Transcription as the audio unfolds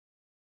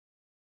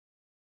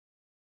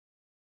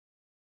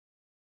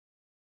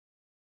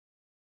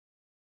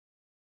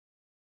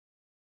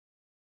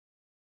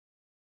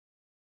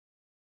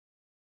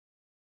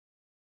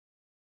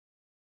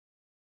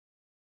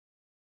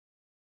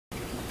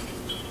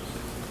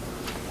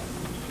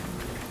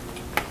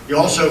You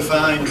also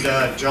find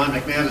John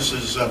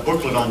McManus's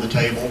booklet on the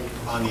table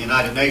on the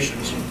United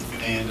Nations,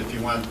 and if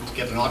you want to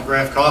get an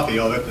autographed copy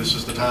of it, this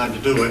is the time to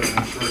do it.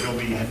 I'm sure he'll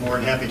be more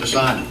than happy to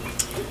sign it.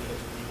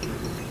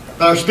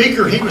 Our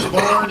speaker, he was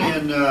born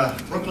in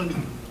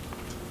Brooklyn,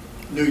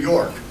 New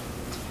York,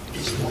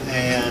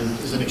 and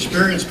is an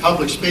experienced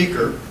public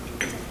speaker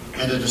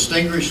and a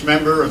distinguished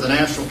member of the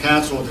National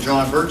Council of the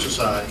John Birch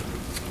Society.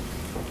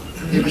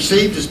 He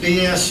received his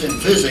B.S. in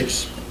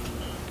physics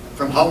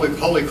from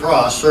Holy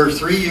Cross, served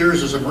 3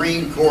 years as a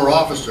Marine Corps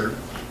officer,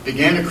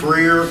 began a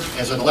career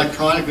as an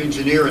electronic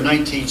engineer in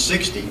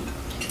 1960,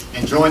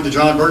 and joined the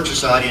John Birch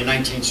Society in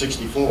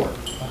 1964.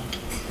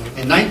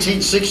 In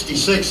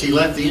 1966, he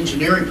left the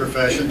engineering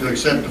profession to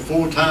accept a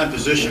full-time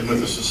position with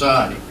the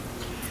Society.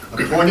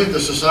 Appointed the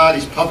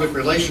Society's Public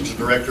Relations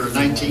Director in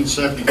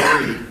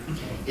 1973,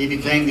 he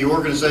became the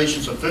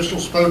organization's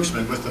official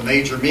spokesman with the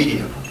major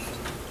media.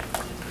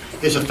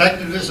 His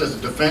effectiveness as a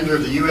defender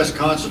of the U.S.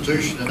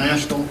 Constitution and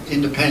national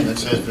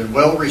independence has been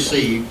well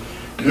received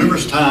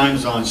numerous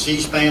times on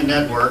C-SPAN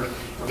network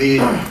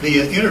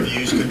via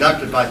interviews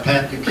conducted by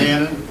Pat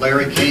Buchanan,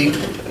 Larry King,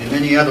 and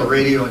many other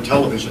radio and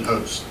television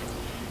hosts.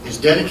 His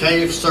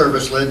dedicated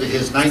service led to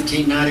his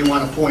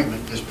 1991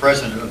 appointment as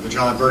president of the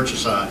John Birch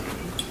Society.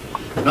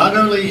 Not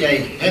only a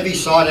heavy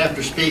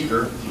sought-after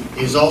speaker,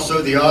 he is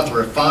also the author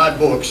of 5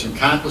 books and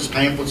countless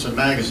pamphlets and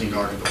magazine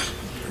articles.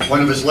 One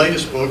of his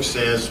latest books,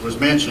 as was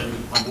mentioned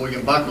on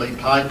William Buckley,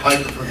 Pied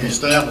Piper from the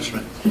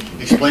Establishment,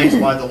 explains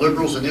why the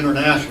liberals and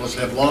internationalists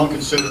have long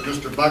considered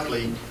Mr.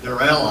 Buckley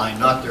their ally,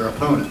 not their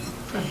opponent.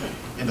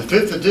 In the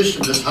 5th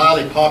edition of this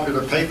highly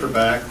popular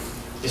paperback,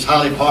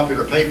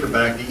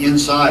 The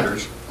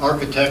Insiders,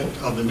 Architect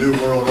of the New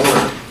World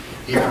Order,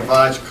 he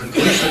provides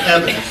conclusive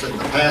evidence that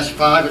the past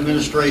 5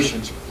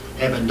 administrations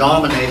have been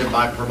dominated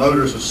by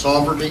promoters of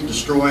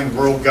sovereignty-destroying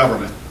world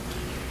government.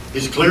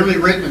 His clearly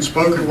written and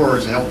spoken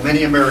words help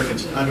many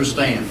Americans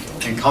understand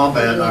and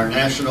combat our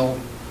national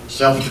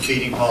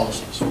self-defeating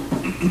policies.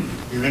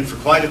 You're in for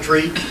quite a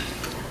treat.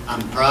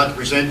 I'm proud to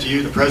present to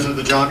you the President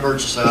of the John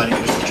Birch Society,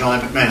 Mr.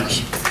 John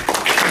McManus.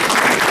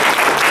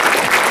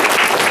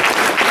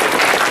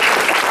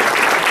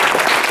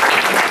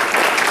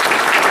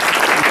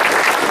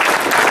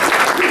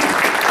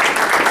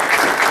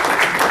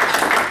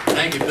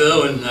 Thank you,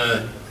 Bill,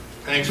 and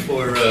thanks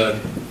for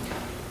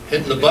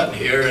hitting the button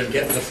here and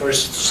getting the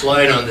first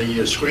slide on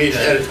the screen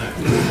ahead of time.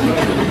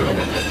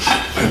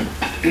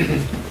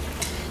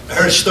 I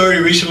heard a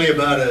story recently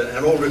about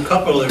an older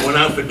couple that went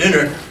out for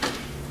dinner,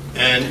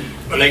 and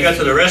when they got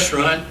to the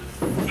restaurant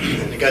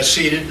and they got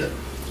seated, the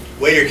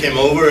waiter came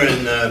over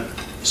and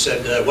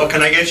said, "What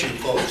can I get you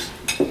folks?"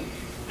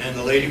 And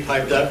the lady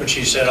piped up and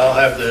she said, I'll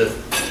have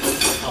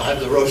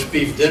the roast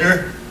beef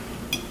dinner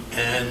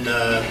and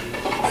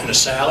a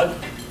salad."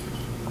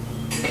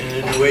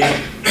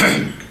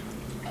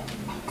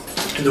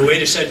 And the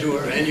waiter said to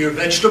her, "And your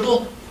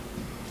vegetable?"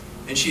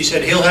 And she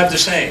said, "He'll have the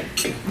same."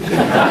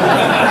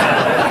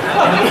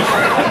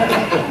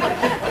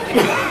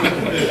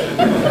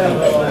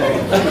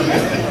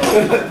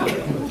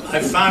 I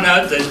found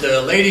out that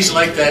the ladies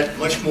like that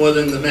much more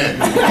than the men.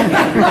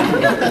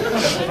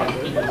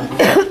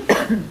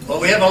 Well,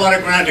 we have a lot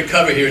of ground to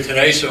cover here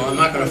today, so I'm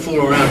not going to fool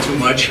around too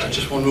much. I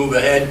just want to move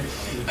ahead.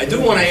 I do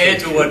want to add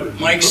to what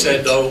Mike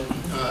said, though,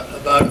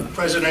 about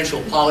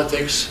presidential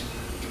politics.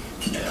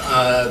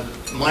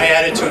 My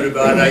attitude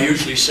about it, I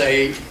usually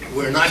say,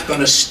 we're not going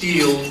to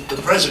steal the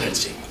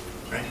presidency,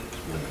 right?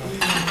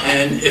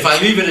 And if I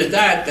leave it at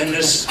that, then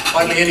there's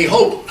hardly any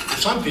hope for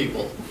some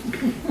people.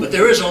 But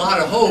there is a lot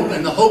of hope,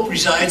 and the hope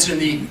resides in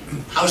the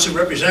House of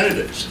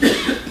Representatives.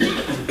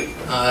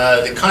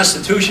 The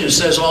Constitution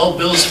says all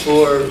bills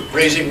for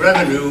raising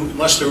revenue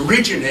must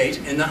originate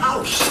in the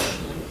House.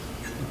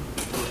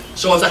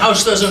 So if the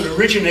House doesn't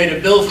originate a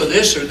bill for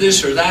this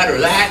or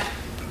that,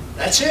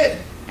 that's it.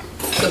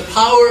 The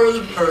power of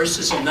the purse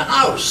is in the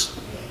House.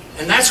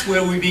 And that's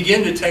where we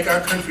begin to take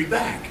our country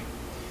back.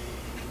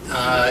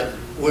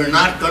 We're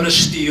not going to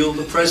steal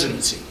the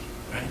presidency.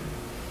 Right?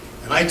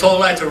 And I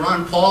told that to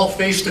Ron Paul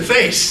face to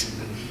face.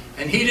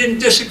 And he didn't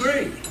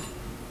disagree.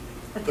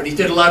 But he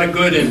did a lot of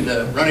good in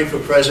running for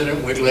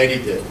president, we're glad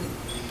he did.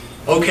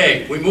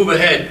 Okay, we move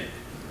ahead.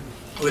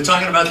 We're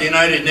talking about the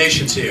United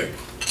Nations here.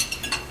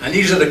 And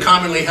these are the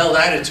commonly held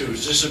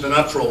attitudes. This has been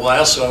up for a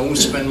while, so I won't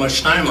spend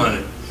much time on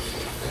it.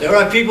 There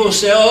are people who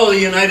say, oh, the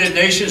United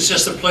Nations is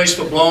just a place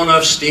for blowing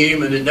off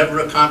steam and it never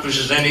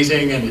accomplishes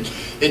anything and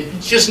it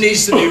just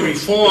needs to be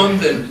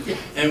reformed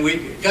and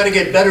we got to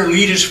get better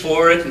leaders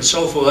for it and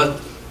so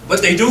forth.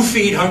 But they do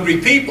feed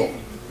hungry people.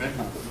 Right?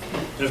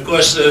 And of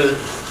course,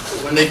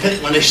 when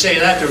they say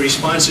that, the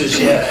response is,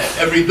 yeah,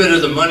 every bit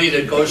of the money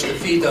that goes to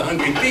feed the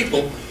hungry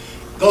people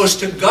goes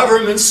to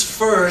governments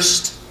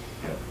first,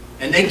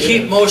 and they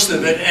keep most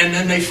of it, and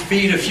then they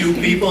feed a few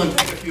people and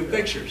take a few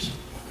pictures.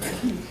 Right?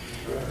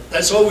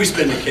 That's always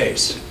been the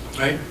case,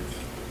 right?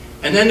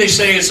 And then they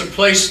say it's a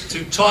place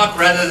to talk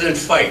rather than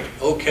fight.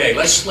 Okay,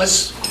 this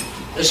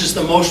is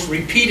the most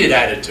repeated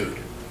attitude.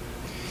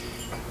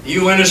 The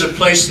UN is a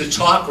place to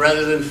talk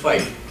rather than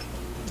fight.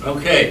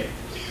 Okay.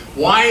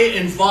 Why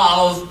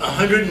involve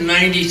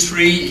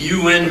 193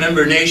 UN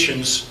member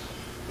nations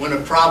when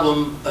a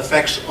problem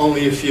affects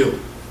only a few?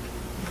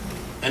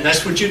 And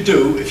that's what you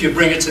do if you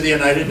bring it to the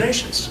United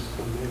Nations.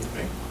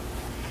 Right?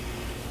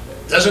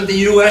 Doesn't the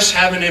US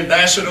have an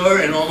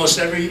ambassador in almost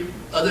every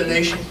other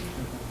nation?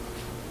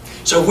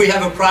 So if we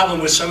have a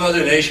problem with some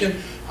other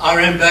nation, our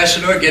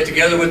ambassador get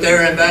together with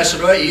their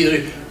ambassador,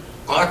 either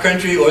our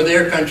country or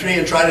their country,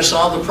 and try to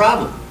solve the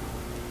problem.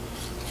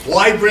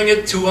 Why bring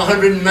it to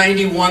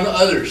 191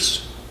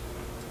 others,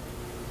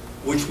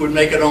 which would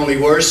make it only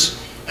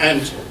worse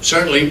and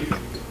certainly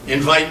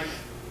invite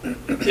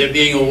there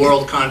being a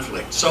world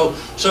conflict? So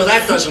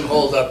that doesn't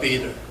hold up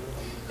either.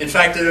 In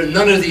fact, there are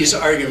none of these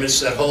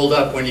arguments that hold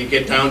up when you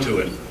get down to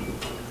it.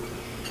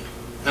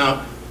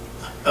 Now,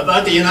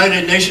 about the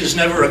United Nations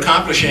never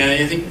accomplishing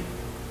anything,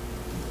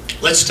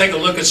 let's take a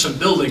look at some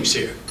buildings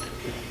here.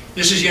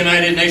 This is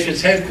United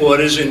Nations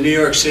headquarters in New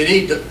York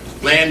City, the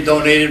land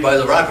donated by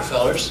the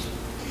Rockefellers.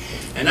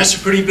 And that's a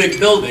pretty big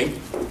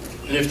building.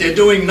 And if they're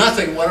doing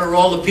nothing, what are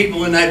all the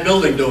people in that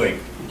building doing?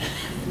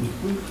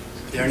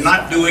 They're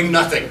not doing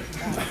nothing.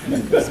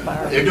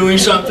 They're doing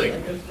something.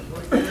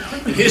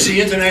 And here's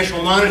the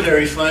International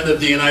Monetary Fund of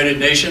the United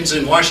Nations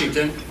in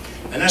Washington.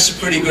 And that's a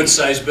pretty good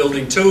sized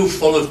building too,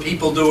 full of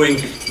people doing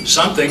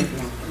something.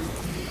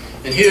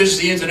 And here's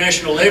the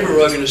International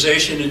Labor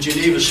Organization in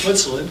Geneva,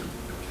 Switzerland.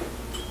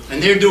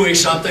 And they're doing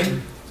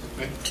something.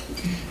 Right?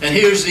 And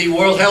here's the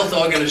World Health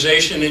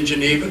Organization in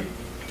Geneva.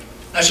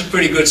 That's a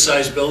pretty good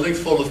sized building,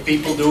 full of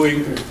people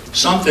doing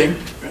something.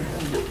 Right?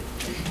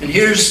 And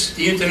here's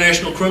the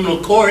International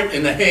Criminal Court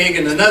in The Hague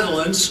in the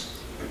Netherlands.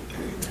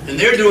 And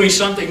they're doing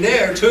something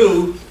there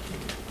too.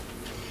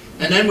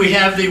 And then we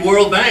have the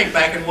World Bank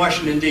back in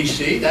Washington,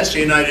 D.C. That's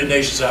the United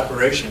Nations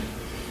operation.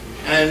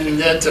 And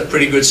that's a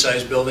pretty good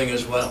sized building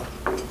as well.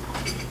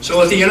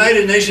 So if the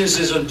United Nations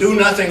is a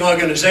do-nothing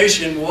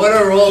organization, what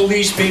are all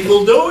these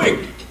people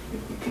doing?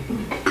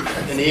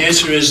 And the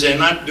answer is they're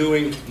not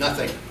doing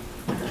nothing.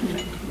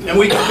 And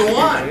we can go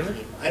on.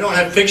 I don't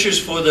have pictures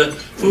for the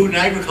Food and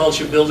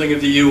Agriculture building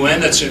of the UN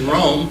that's in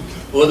Rome,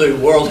 or the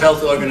World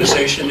Health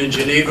Organization in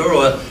Geneva,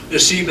 or the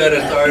Seabed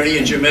Authority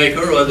in Jamaica,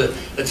 or the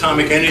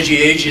Atomic Energy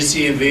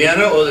Agency in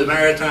Vienna, or the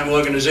Maritime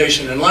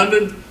Organization in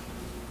London.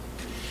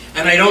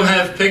 And I don't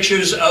have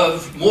pictures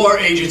of more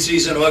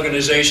agencies and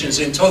organizations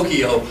in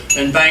Tokyo,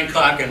 and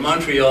Bangkok, and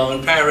Montreal,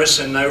 and Paris,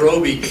 and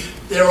Nairobi.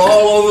 They're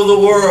all over the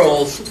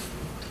world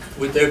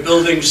with their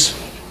buildings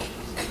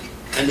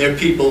and their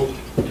people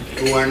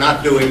who are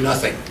not doing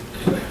nothing.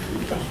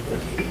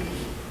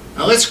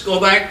 Now let's go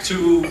back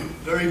to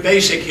very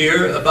basic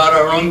here about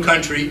our own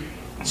country.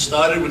 It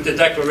started with the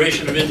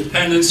Declaration of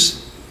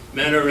Independence.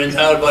 Men are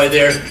endowed by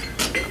their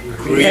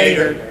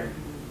Creator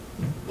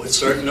with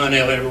certain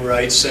unalienable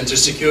rights, and to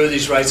secure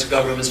these rights,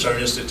 governments are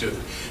instituted.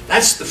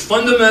 That's the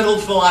fundamental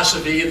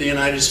philosophy of the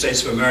United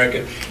States of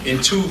America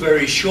in two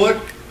very short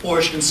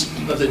portions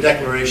of the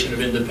Declaration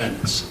of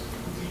Independence.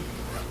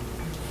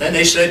 Then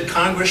they said,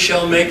 Congress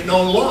shall make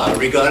no law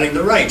regarding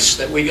the rights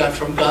that we got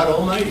from God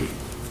Almighty.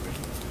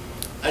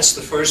 That's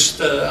the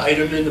first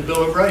item in the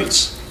Bill of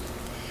Rights.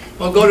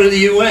 Well, go to the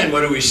UN,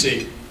 what do we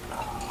see?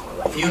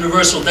 The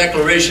Universal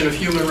Declaration of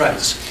Human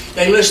Rights.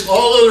 They list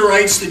all of the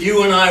rights that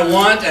you and I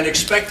want and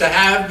expect to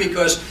have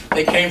because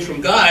they came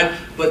from God,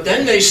 but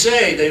then they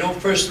say, they don't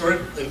first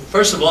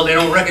of all, they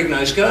don't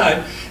recognize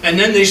God, and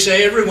then they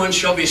say everyone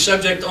shall be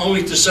subject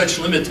only to such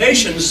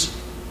limitations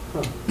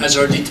as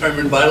are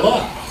determined by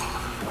law.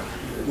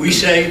 We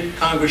say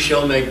Congress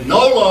shall make no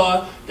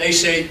law. They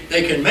say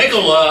they can make a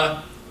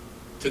law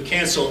to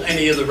cancel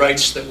any of the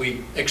rights that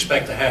we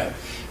expect to have.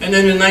 And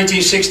then in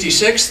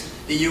 1966,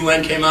 the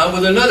UN came out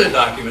with another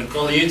document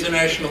called the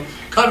International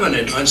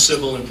Covenant on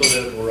Civil and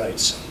Political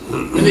Rights.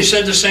 And they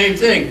said the same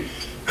thing.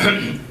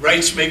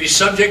 Rights may be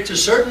subject to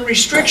certain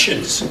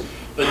restrictions,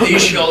 but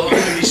these shall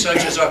only be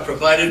such as are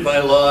provided by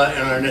law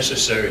and are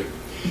necessary.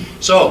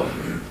 So,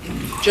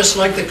 just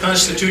like the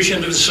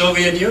Constitution of the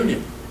Soviet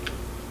Union,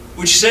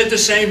 which said the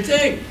same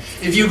thing.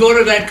 If you go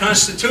to that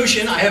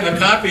Constitution, I have a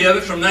copy of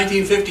it from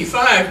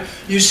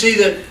 1955, you see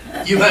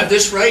that you have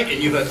this right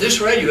and you have this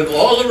right, you have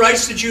all the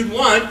rights that you'd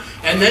want,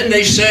 and then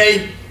they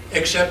say,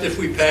 except if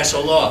we pass a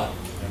law.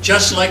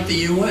 Just like the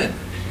UN.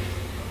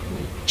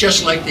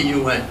 Just like the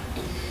UN.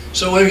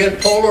 So we've got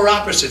polar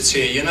opposites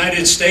here.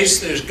 United States,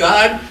 there's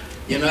God.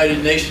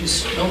 United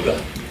Nations, no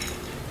God.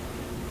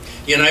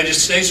 United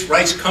States,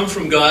 rights come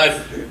from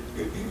God.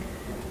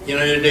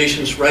 United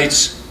Nations,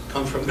 rights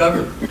come from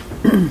government.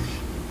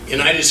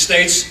 United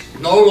States,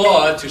 no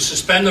law to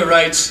suspend the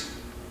rights.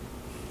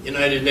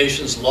 United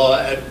Nations law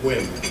at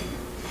whim.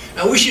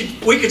 Now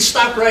we could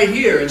stop right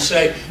here and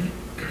say,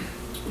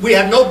 we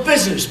have no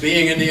business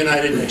being in the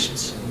United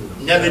Nations.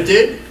 Never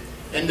did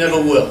and never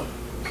will.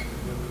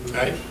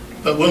 Right?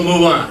 But we'll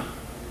move on.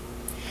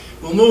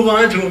 We'll move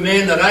on to a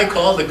man that I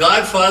call the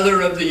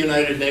godfather of the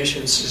United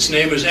Nations. His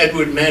name is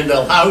Edward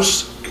Mandell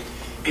House.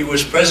 He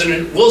was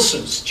President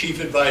Wilson's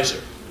chief advisor.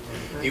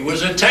 He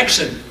was a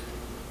Texan.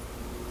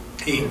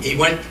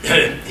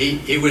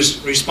 He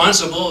was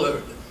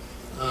responsible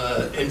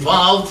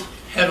involved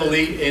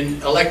heavily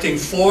in electing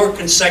 4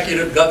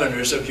 consecutive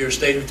governors of your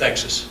state of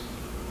Texas.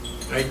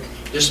 Right?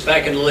 This is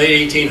back in the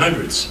late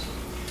 1800s.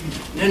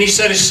 And then he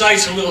set his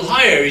sights a little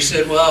higher. He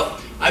said, well,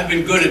 I've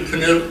been good at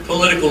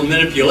political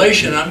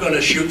manipulation. I'm going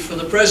to shoot for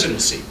the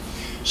presidency.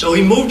 So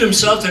he moved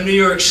himself to New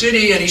York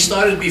City, and he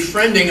started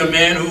befriending a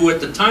man who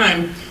at the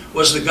time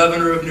was the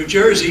governor of New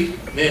Jersey,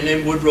 a man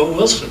named Woodrow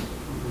Wilson.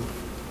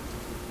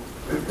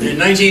 In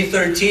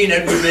 1913,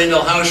 Edward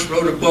Mandell House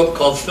wrote a book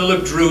called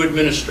Philip Drew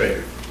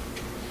Administrator.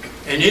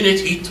 And in it,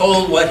 he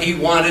told what he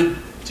wanted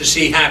to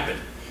see happen.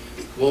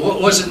 Well,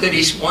 what was it that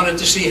he wanted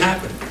to see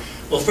happen?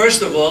 Well,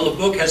 first of all, the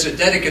book has a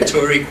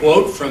dedicatory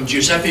quote from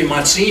Giuseppe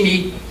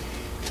Mazzini.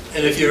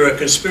 And if you're a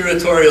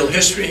conspiratorial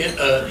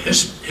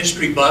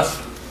history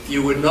buff,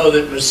 you would know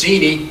that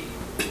Mazzini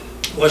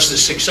was the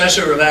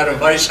successor of Adam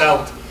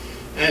Weishaupt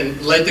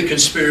and led the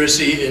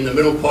conspiracy in the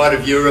middle part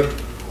of Europe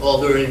all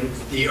during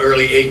the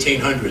early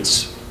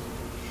 1800s.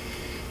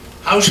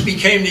 House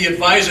became the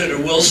advisor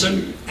to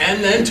Wilson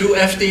and then to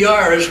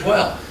FDR as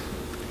well.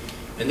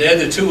 And there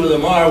the two of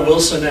them are,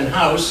 Wilson and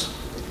House.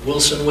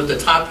 Wilson with the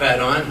top hat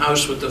on,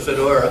 House with the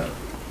fedora.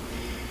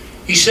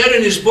 He said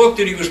in his book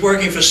that he was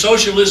working for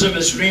socialism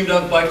as dreamed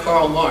of by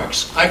Karl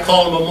Marx. I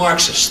call him a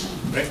Marxist.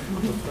 Right?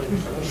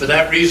 For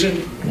that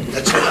reason,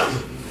 that's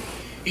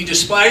enough. He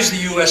despised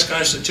the U.S.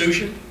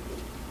 Constitution.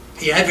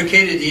 He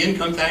advocated the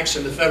income tax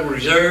and the Federal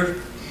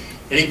Reserve.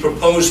 And he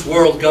proposed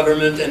world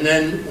government. And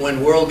then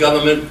when world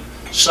government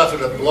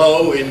suffered a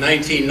blow in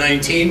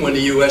 1919, when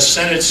the U.S.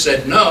 Senate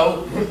said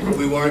no,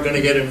 we weren't going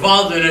to get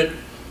involved in it,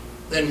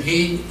 then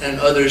he and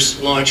others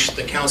launched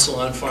the Council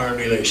on Foreign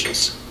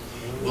Relations.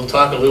 We'll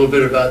talk a little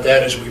bit about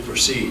that as we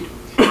proceed.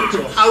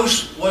 So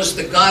House was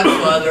the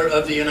godfather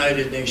of the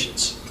United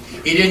Nations.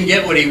 He didn't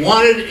get what he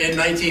wanted in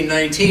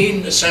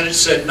 1919. The Senate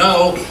said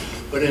no,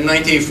 but in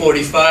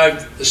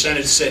 1945, the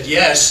Senate said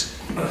yes.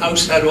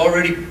 House had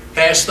already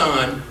passed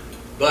on,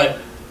 but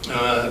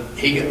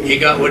he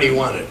got what he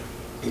wanted.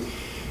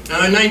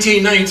 Now in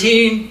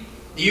 1919,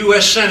 the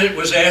U.S. Senate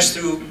was asked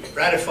to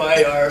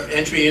ratify our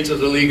entry into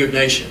the League of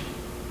Nations.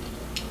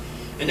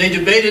 And they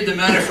debated the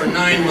matter for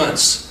 9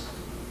 months.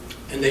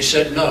 And they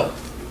said no.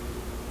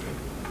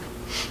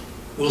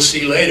 We'll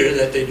see later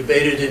that they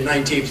debated in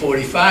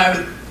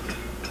 1945,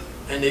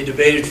 and they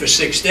debated for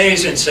 6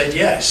 days and said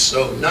yes.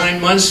 So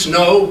 9 months,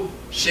 no.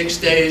 6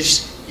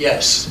 days,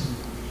 yes.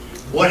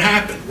 What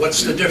happened?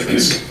 What's the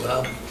difference?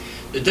 Well,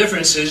 the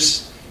difference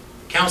is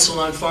Council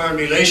on Foreign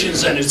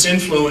Relations and its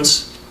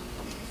influence.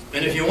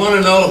 And if you want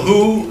to know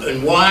who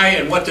and why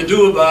and what to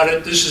do about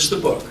it, this is the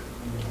book.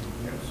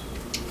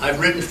 I've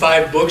written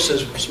 5 books,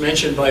 as was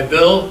mentioned by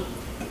Bill.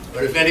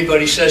 But if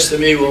anybody says to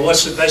me, well,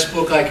 what's the best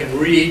book I can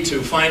read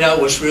to find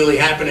out what's really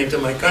happening to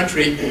my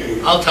country,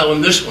 I'll tell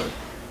them this one.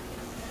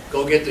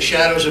 Go get The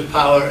Shadows of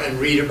Power and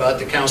read about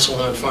the Council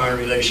on Foreign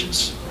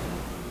Relations.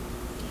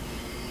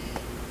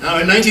 Now,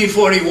 in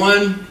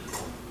 1941,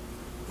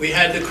 we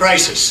had the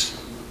crisis.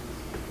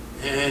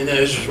 And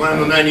as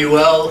Rahm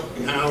Emanuel,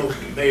 now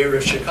mayor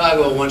of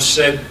Chicago, once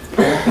said,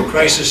 the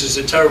crisis is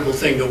a terrible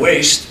thing to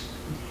waste.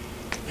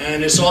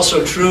 And it's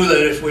also true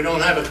that if we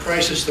don't have a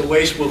crisis to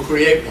waste, we'll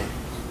create one.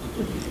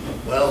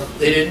 Well,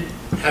 they didn't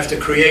have to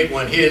create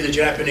one here. The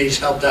Japanese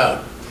helped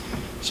out.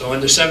 So on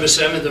December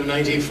 7th of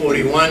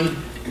 1941,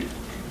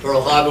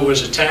 Pearl Harbor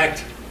was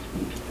attacked,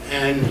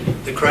 and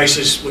the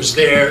crisis was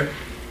there.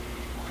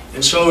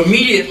 And so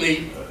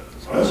immediately,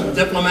 some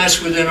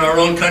diplomats within our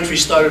own country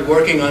started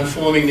working on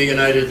forming the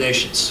United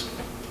Nations.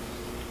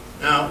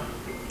 Now,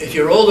 if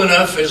you're old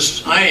enough,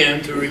 as I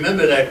am, to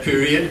remember that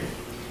period,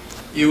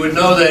 you would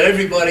know that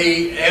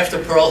everybody, after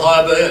Pearl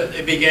Harbor,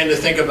 they began to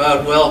think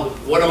about, well,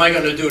 what am I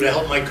going to do to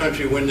help my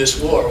country win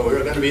this war?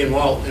 We're going to be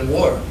involved in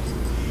war.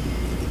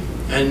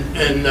 And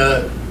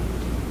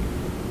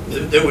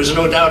there was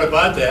no doubt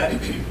about that.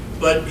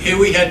 But here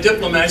we had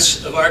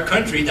diplomats of our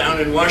country down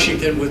in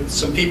Washington with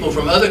some people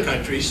from other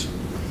countries.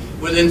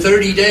 Within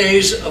 30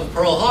 days of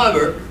Pearl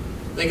Harbor,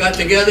 they got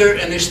together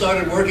and they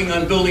started working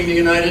on building the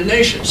United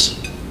Nations.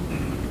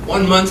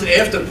 1 month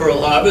after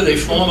Pearl Harbor, they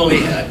formally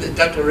had the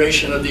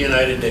Declaration of the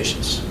United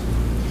Nations.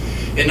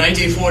 In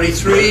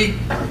 1943,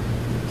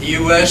 the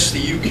US, the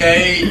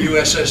UK,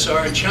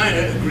 USSR, and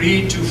China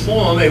agreed to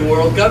form a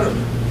world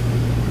government.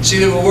 See,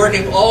 they were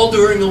working all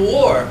during the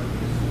war.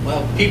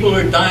 While people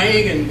are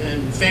dying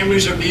and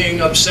families are being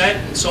upset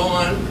and so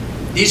on,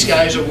 these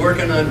guys are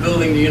working on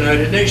building the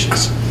United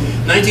Nations.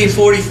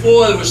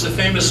 1944, there was the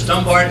famous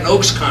Dumbarton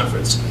Oaks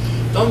Conference.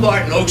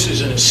 Dumbarton Oaks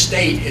is an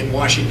estate in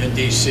Washington,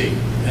 D.C.,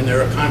 and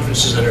there are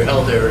conferences that are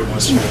held there every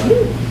once in a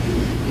while.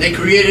 And they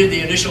created the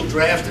initial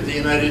draft of the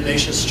United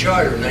Nations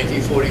Charter in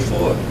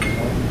 1944.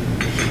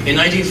 In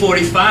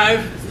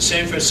 1945, the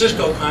San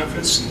Francisco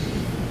Conference,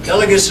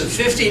 delegates of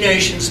 50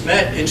 nations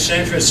met in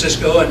San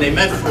Francisco, and they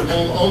met for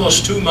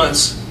almost 2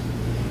 months.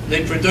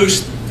 They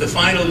produced the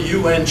final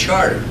UN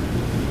Charter.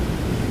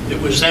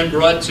 It was then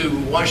brought to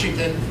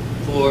Washington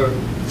for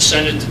the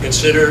Senate to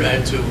consider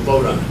and to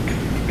vote on.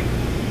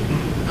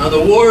 Now, the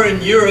war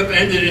in Europe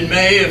ended in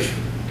May of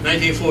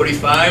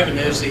 1945, and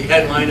there's the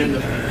headline in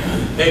the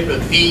paper,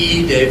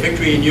 VE Day,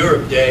 Victory in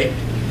Europe Day.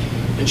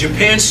 And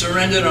Japan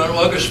surrendered on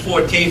August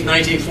 14th,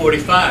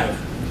 1945,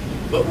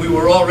 but we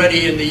were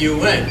already in the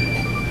UN.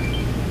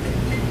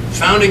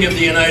 Founding of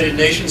the United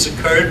Nations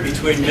occurred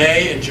between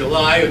May and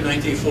July of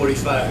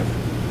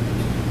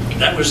 1945.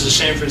 That was the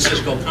San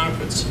Francisco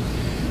Conference.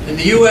 In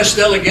the US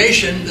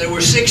delegation, there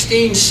were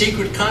 16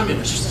 secret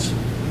communists.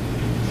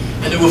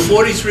 And there were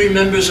 43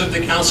 members of the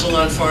Council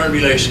on Foreign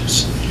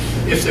Relations.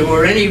 If there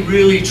were any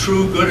really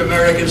true good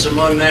Americans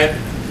among that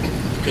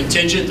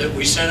contingent that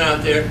we sent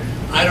out there,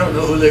 I don't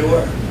know who they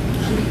were.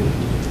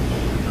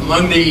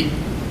 Among the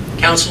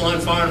Council on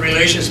Foreign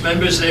Relations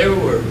members there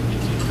were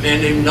a man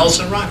named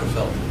Nelson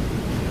Rockefeller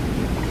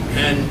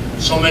and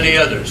so many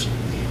others.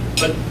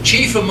 But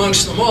chief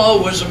amongst them all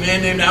was a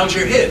man named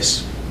Alger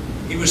Hiss.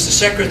 He was the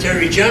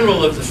Secretary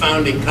General of the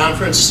founding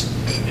conference,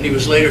 and he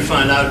was later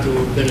found out to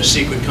have been a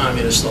secret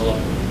communist all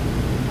along.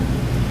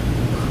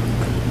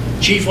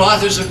 Chief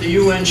authors of the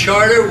UN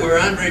Charter were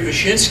Andrei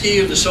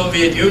Vyshinsky of the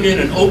Soviet Union,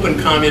 an open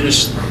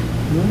communist,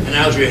 and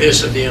Alger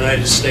Hiss of the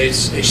United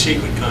States, a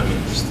secret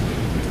communist.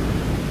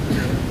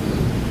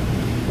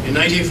 In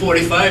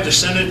 1945, the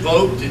Senate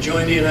voted to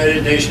join the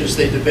United Nations.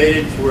 They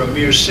debated for a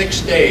mere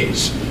 6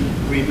 days.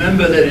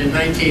 Remember that in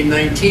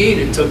 1919,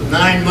 it took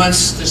 9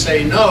 months to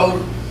say no,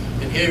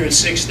 and here in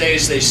 6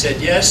 days they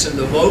said yes, and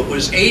the vote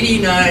was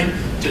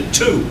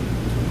 89-2.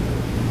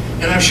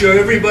 And I'm sure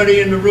everybody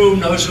in the room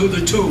knows who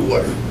the two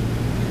were.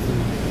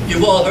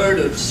 You've all heard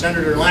of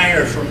Senator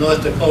Langer from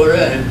North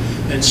Dakota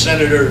and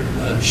Senator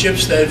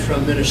Shipstead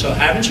from Minnesota,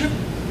 haven't you?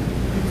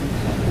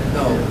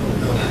 No.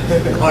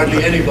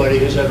 Hardly anybody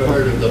has ever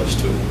heard of those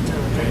two.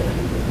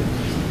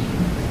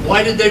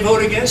 Why did they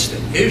vote against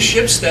it? Here's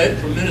Shipstead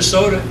from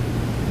Minnesota.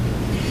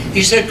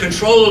 He said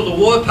control of the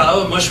war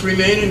power must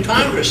remain in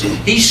Congress.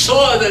 He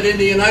saw that in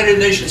the United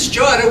Nations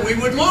Charter we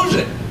would lose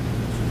it.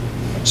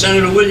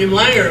 Senator William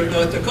Langer of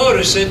North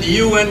Dakota said the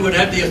UN would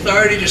have the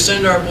authority to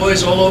send our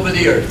boys all over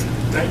the earth.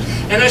 Right?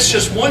 And that's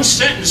just one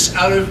sentence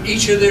out of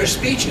each of their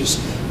speeches.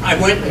 I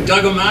went and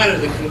dug them out of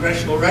the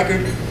congressional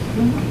record.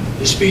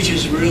 The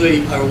speeches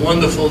really are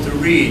wonderful to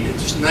read.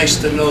 It's nice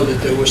to know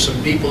that there were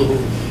some people who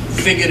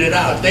figured it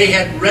out. They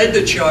had read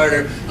the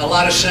charter. A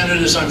lot of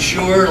senators, I'm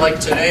sure, like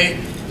today,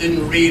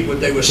 didn't read what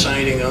they were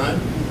signing on.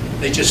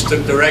 They just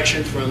took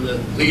direction from the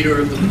leader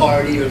of the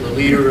party or the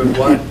leader of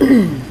what.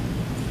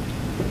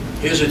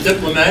 Here's a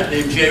diplomat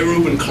named J.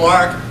 Reuben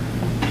Clark.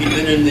 He'd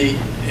been in the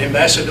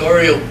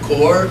ambassadorial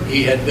corps.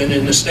 He had been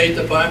in the State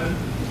Department.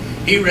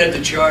 He read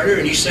the charter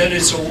and he said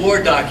it's a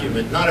war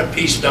document, not a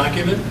peace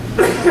document.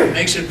 It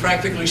makes it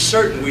practically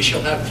certain we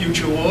shall have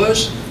future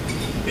wars.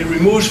 It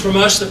removes from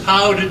us the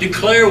power to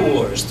declare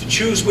wars, to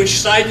choose which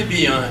side to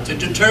be on, to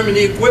determine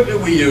the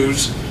equipment we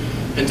use,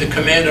 and to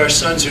command our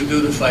sons who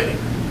do the fighting.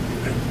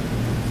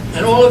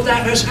 And all of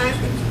that has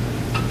happened.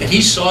 And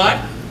he saw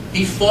it.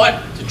 He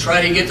fought to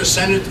try to get the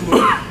Senate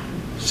to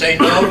say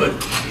no, but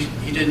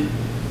he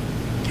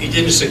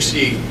didn't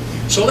succeed.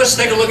 So let's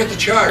take a look at the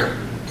charter.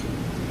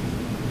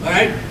 All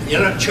right,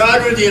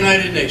 Charter of the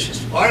United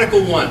Nations,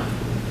 Article 1.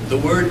 The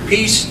word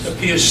peace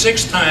appears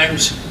 6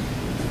 times,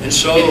 and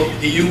so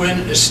the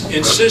UN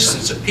insists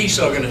it's a peace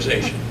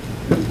organization.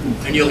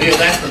 And you'll hear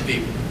that from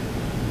people.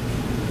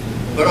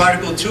 But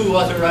Article 2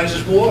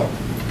 authorizes war.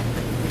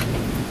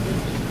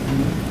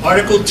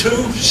 Article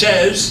 2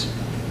 says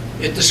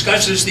it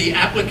discusses the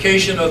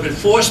application of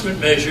enforcement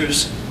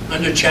measures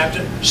under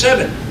Chapter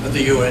 7 of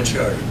the UN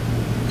Charter.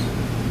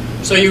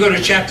 So you go to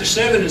Chapter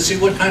 7 and see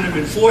what kind of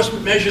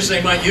enforcement measures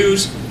they might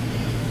use.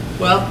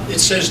 Well, it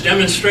says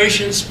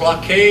demonstrations,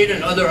 blockade,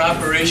 and other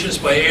operations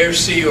by air,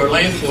 sea, or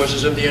land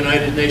forces of the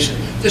United Nations.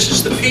 This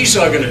is the peace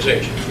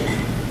organization.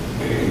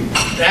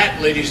 That,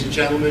 ladies and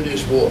gentlemen,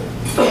 is war.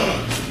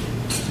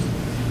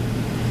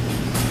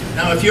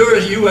 Now, if you're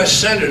a U.S.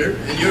 Senator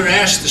and you're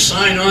asked to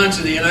sign on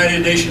to the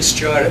United Nations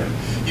Charter,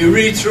 you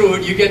read through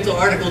it, you get to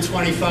Article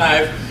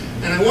 25,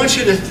 and I want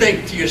you to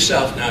think to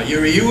yourself now,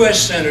 you're a U.S.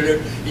 Senator,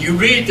 you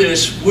read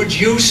this, would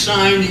you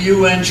sign the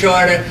UN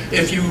Charter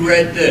if you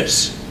read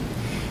this?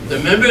 The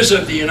members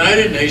of the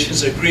United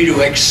Nations agree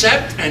to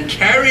accept and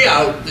carry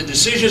out the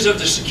decisions of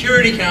the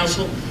Security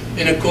Council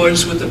in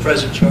accordance with the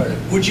present Charter.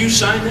 Would you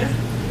sign that?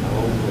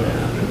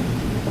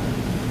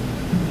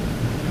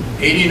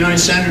 89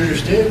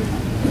 senators did.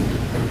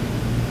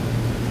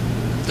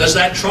 Does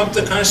that trump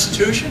the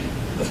Constitution?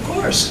 Of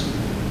course.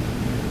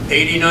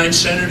 89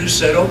 senators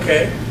said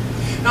okay.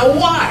 Now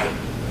why?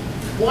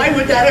 Why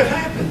would that have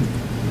happened?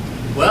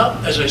 Well,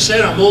 as I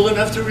said, I'm old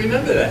enough to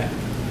remember that.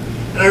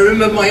 And I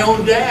remember my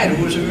own dad,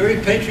 who was a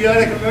very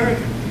patriotic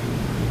American.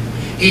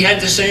 He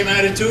had the same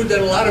attitude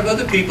that a lot of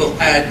other people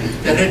had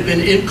that had been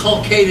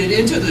inculcated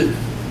into the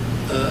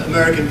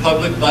American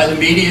public by the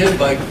media,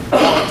 by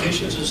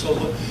politicians and so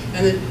forth.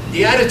 And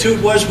the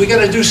attitude was, we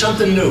got to do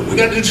something new. We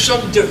got to do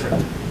something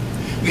different.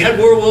 We had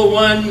World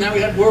War I, now we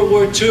had World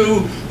War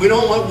II. We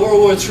don't want World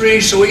War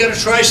III, so we got to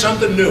try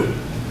something new.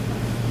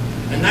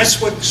 And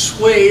that's what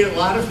swayed a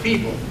lot of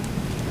people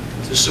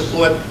to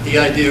support the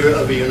idea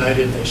of a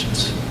United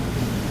Nations.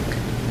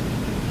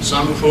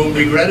 some of whom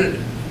regretted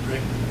it.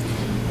 Right?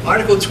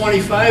 Article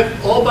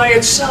 25, all by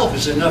itself,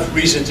 is enough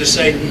reason to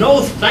say,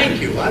 no,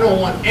 thank you. I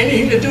don't want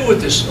anything to do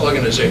with this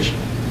organization.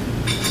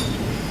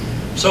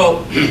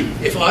 So,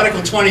 if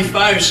Article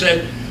 25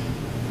 said,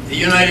 the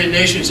United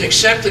Nations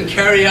accept and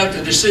carry out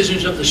the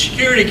decisions of the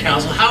Security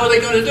Council, how are they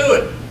going to do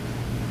it?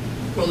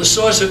 Well, the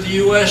source of the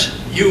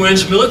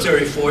UN's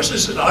military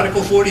forces is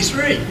Article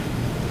 43.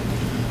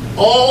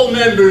 All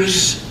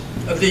members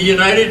of the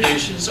United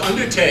Nations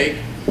undertake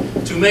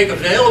to make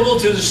available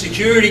to the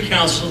Security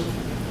Council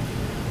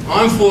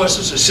armed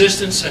forces,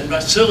 assistance, and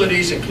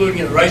facilities,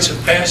 including the rites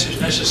of passage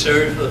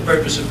necessary for the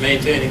purpose of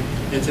maintaining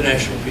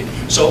international peace.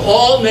 So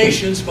all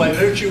nations, by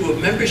virtue of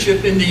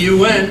membership in the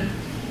UN,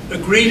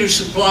 agree to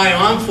supply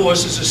armed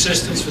forces,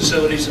 assistance,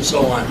 facilities, and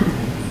so on.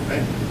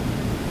 Right?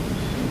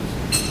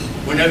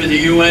 Whenever the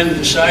UN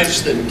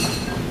decides that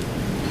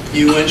the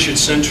UN should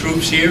send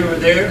troops here or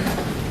there,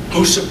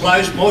 who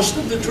supplies most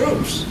of the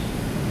troops?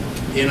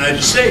 The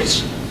United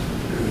States.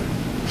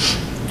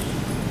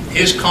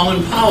 Here's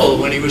Colin Powell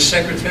when he was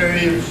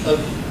Secretary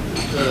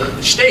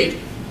of State.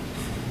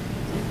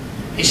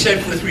 He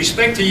said, with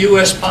respect to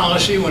U.S.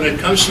 policy, when it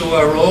comes to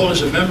our role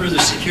as a member of the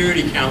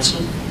Security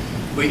Council,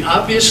 we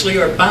obviously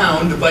are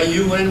bound by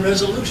UN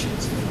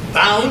resolutions.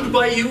 Bound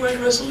by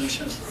UN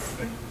resolutions?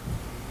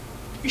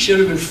 He should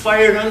have been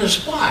fired on the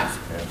spot.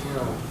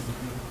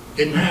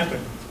 Didn't happen.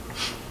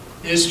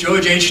 Here's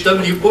George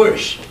H.W.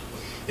 Bush.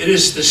 It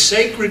is the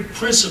sacred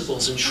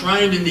principles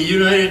enshrined in the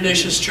United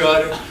Nations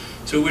Charter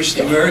to which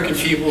the American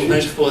people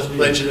henceforth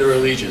pledge their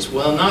allegiance.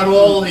 Well, not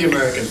all the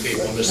American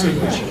people, Mr.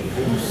 Bush.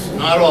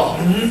 Not all.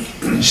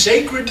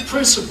 Sacred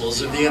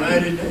principles of the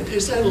United Nations.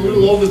 Is that a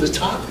little over the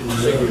top? A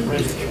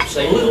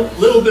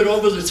little bit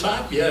over the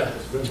top? Yeah,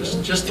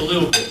 just a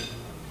little bit.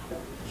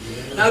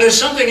 Now, there's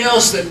something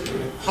else that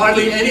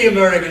hardly any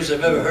Americans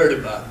have ever heard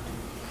about,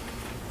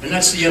 and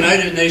that's the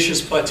United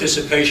Nations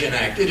Participation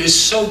Act. It is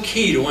so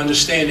key to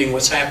understanding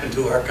what's happened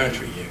to our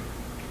country here.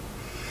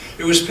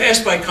 It was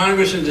passed by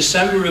Congress in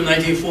December of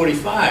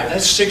 1945.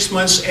 That's 6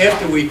 months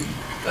after we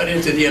got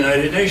into the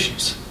United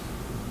Nations.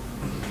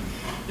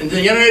 And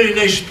the United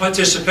Nations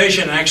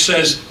Participation Act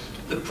says,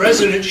 the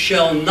President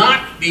shall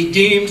not be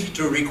deemed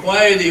to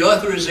require the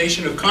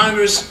authorization of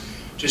Congress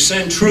to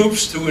send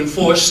troops to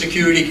enforce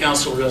Security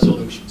Council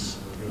resolutions.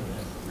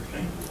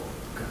 Okay?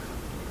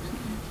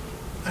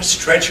 That's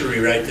treachery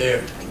right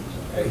there.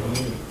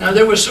 Now,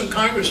 there were some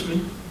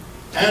congressmen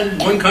and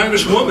one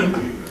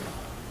congresswoman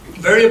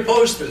very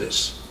opposed to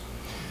this.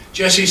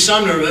 Jessie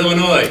Sumner of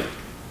Illinois.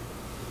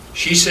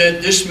 She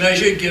said, this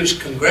measure gives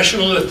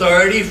congressional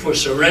authority for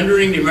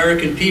surrendering the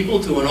American people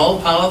to an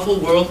all-powerful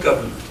world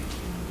government.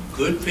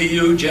 Good for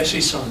you, Jessie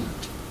Sumner.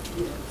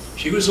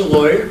 She was a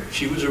lawyer.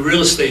 She was a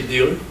real estate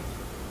dealer.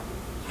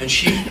 And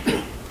she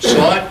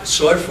saw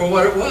it for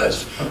what it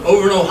was.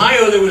 Over in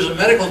Ohio, there was a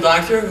medical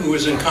doctor who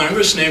was in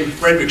Congress named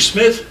Frederick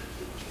Smith.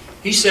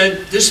 He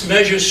said, this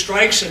measure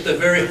strikes at the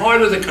very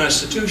heart of the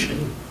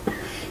Constitution.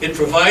 It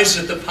provides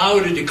that the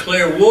power to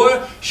declare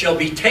war shall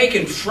be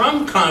taken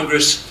from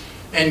Congress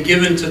and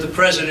given to the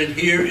President.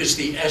 Here is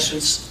the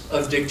essence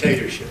of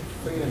dictatorship.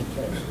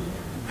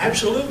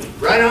 Absolutely,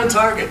 right on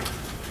target.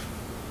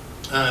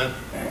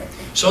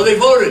 So they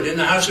voted in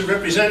the House of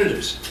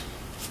Representatives.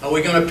 Are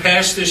we going to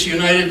pass this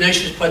United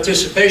Nations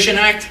Participation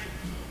Act?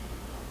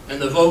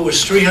 And the vote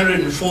was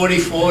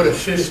 344 to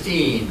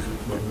 15.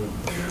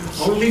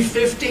 Only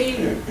 15?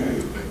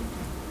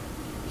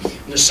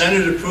 And the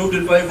Senate approved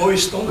it by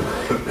voice vote.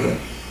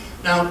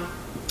 Now,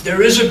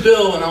 there is a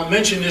bill, and I'll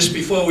mention this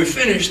before we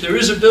finish, there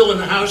is a bill in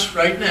the House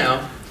right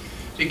now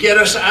to get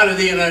us out of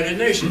the United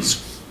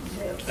Nations.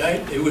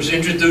 Right? It was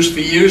introduced for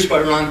years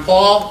by Ron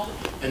Paul,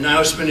 and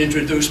now it's been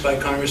introduced by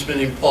Congressman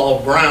named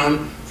Paul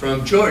Brown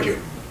from Georgia.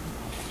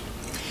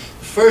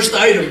 The first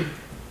item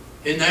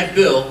in that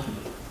bill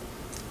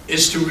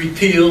is to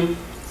repeal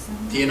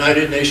the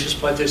United Nations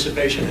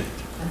Participation Act.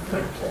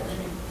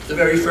 The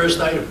very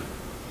first item.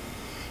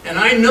 And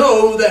I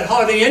know that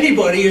hardly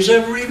anybody has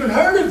ever even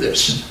heard of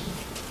this.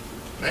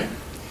 Right?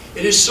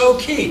 It is so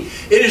key.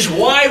 It is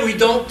why we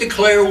don't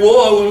declare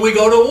war when we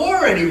go to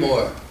war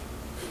anymore.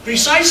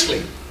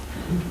 Precisely.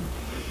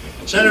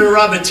 Senator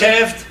Robert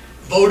Taft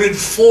voted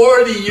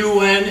for the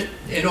UN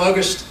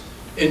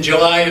in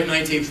July of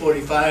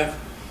 1945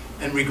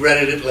 and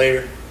regretted it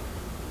later.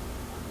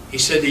 He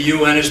said the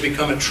UN has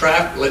become a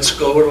trap, let's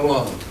go it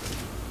alone.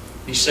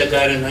 He said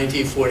that in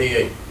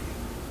 1948.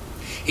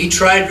 He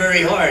tried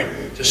very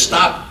hard to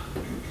stop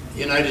the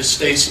United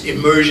States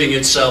immersing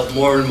itself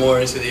more and more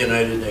into the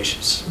United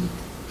Nations.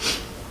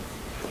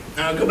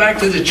 Now go back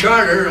to the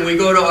Charter and we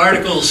go to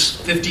Articles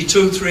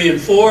 52, 3,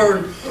 and 4.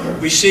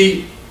 And we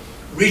see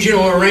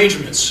regional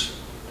arrangements.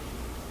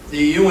 The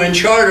UN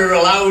Charter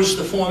allows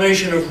the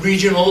formation of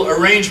regional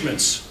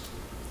arrangements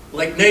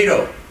like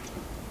NATO,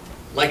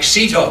 like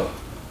CETO.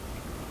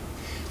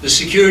 The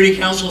Security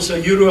Council shall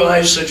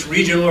utilize such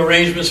regional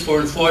arrangements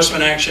for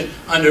enforcement action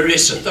under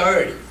its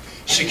authority.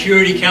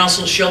 Security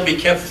Council shall be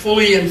kept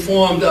fully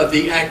informed of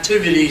the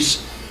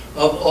activities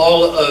of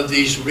all of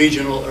these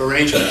regional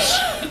arrangements.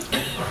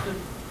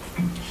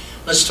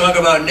 Let's talk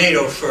about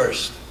NATO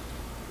first.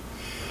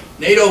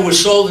 NATO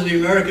was sold to the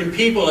American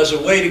people as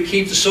a way to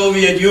keep the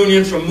Soviet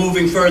Union from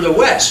moving further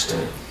west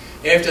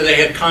after they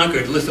had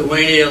conquered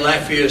Lithuania,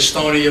 Latvia,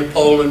 Estonia,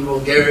 Poland,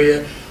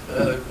 Bulgaria,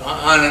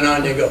 on and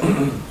on they go,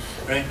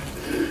 right?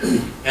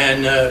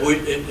 And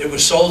it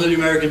was sold to the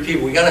American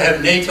people. We got to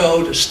have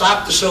NATO to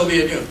stop the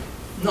Soviet Union.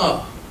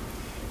 No.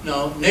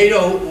 No,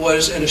 NATO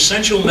was an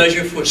essential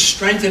measure for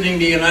strengthening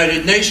the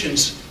United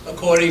Nations,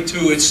 according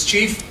to its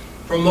chief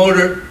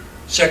promoter,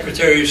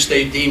 Secretary of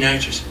State Dean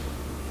Acheson,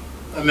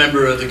 a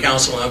member of the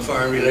Council on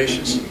Foreign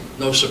Relations.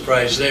 No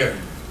surprise there.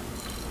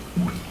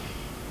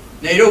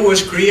 NATO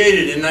was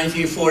created in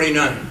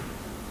 1949.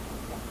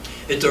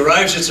 It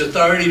derives its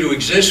authority to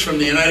exist from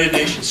the United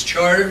Nations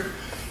Charter.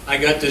 I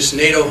got this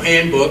NATO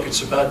handbook.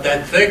 It's about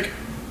that thick.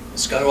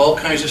 It's got all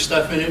kinds of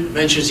stuff in it. It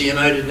mentions the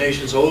United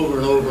Nations over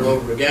and over and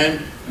over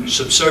again,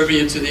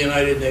 subservient to the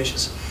United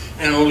Nations.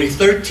 And only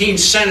 13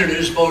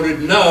 senators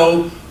voted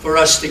no for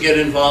us to get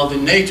involved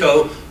in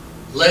NATO,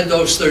 led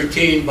those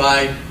 13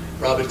 by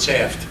Robert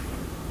Taft.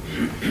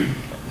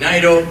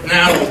 NATO,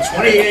 now with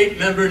 28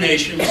 member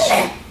nations,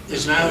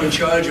 is now in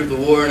charge of the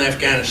war in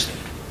Afghanistan.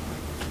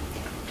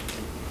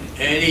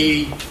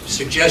 Any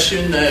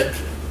suggestion that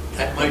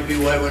that might be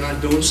why we're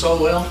not doing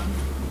so well?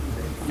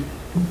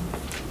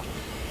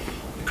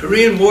 The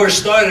Korean War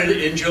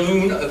started in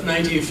June of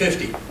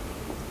 1950.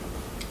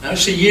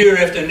 That's a year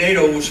after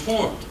NATO was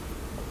formed.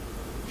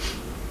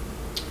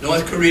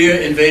 North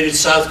Korea invaded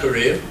South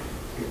Korea.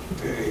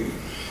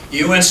 The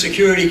UN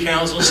Security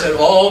Council said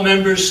all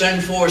members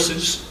send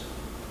forces.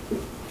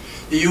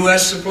 The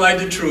US supplied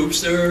the troops.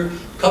 There were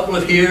a couple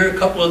of here, a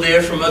couple of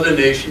there from other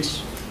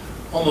nations.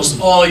 Almost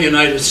all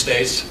United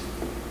States.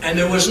 And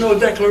there was no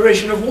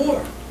declaration of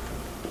war.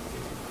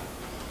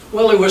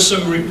 Well, there were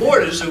some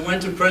reporters that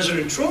went to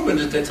President Truman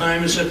at the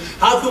time and said,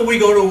 how can we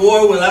go to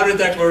war without a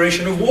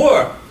declaration of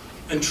war?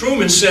 And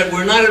Truman said,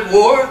 we're not at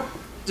war.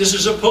 This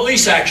is a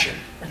police action.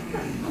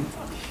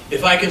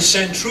 If I can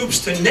send troops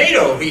to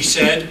NATO, he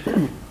said,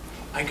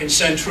 I can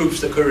send troops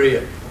to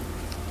Korea.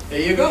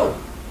 There you go.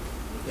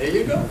 There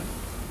you go.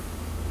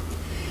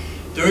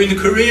 During the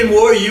Korean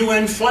War,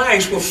 UN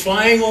flags were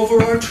flying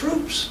over our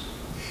troops.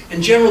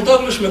 And General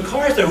Douglas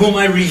MacArthur, whom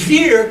I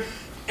revere,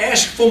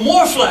 asked for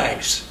more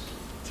flags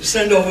to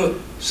send over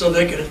so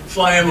they could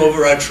fly them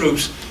over our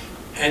troops.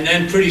 And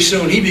then pretty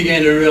soon he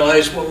began to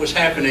realize what was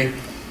happening.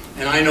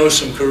 And I know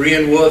some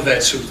Korean War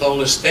vets who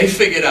told us they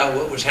figured out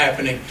what was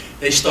happening.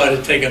 They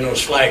started taking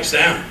those flags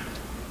down.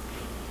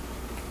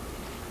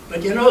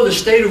 But you know, the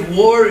state of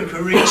war in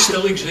Korea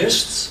still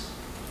exists.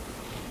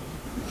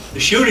 The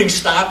shooting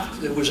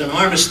stopped. There was an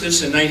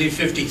armistice in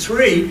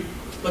 1953,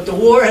 but the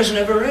war has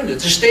never ended.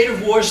 The state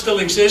of war still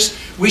exists.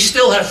 We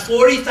still have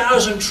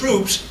 40,000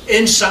 troops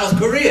in South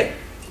Korea.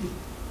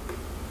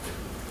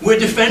 We're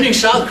defending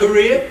South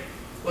Korea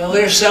while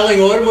they're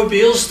selling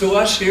automobiles to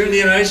us here in the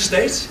United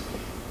States.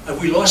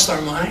 Have we lost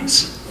our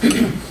minds?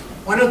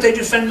 Why don't they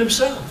defend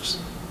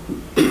themselves?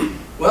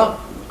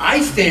 Well,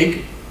 I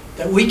think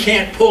that we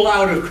can't pull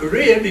out of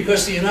Korea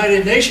because the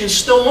United Nations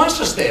still wants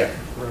us there.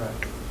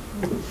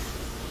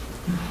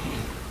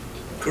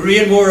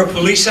 Korean War, a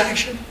police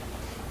action?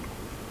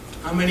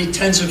 How many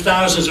tens of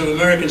thousands of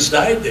Americans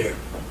died there?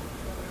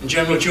 And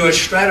General George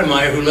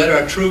Stratemeyer, who led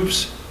our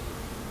troops,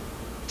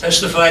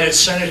 testified at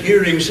Senate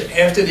hearings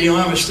after the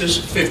armistice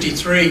of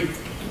 '53.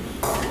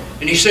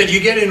 And he said, you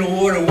get into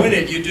war to win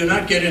it, you do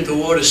not get into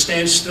war to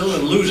stand still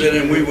and lose it,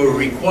 and we were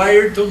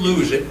required to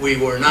lose it. We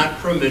were not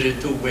permitted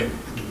to win.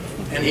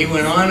 And he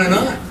went on and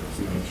on.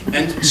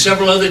 And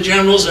several other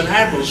generals and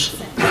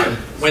admirals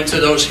went to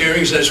those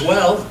hearings as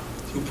well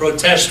to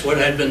protest what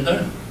had been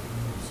done.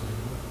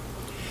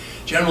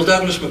 General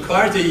Douglas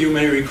MacArthur, you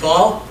may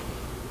recall,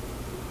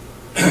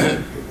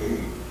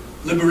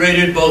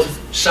 liberated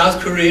both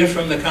South Korea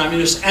from the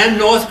communists and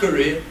North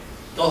Korea.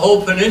 The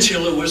whole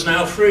peninsula was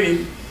now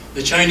free.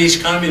 The Chinese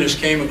communists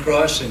came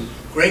across and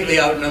greatly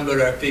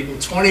outnumbered our people,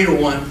 20 to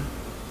 1.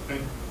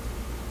 Right?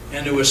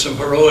 And there was some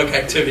heroic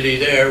activity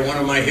there. One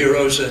of my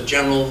heroes, a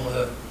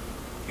general,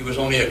 he was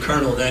only a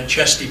colonel then,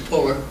 Chesty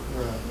Puller.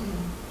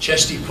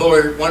 Chesty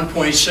Puller at one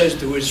point says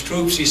to his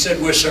troops, he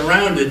said, we're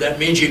surrounded, that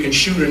means you can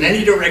shoot in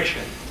any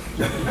direction.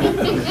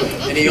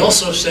 And he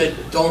also said,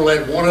 don't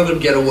let one of them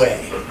get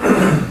away.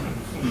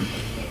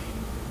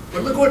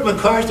 But look what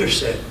MacArthur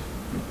said.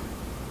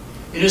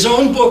 In his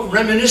own book,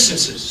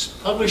 Reminiscences,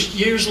 published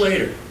years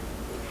later,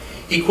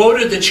 he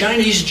quoted the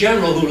Chinese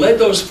general who led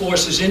those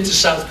forces into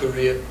South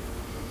Korea,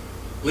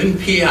 Lin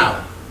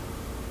Piao.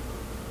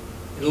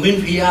 And Lin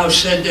Piao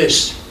said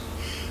this,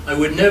 I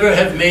would never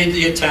have made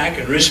the attack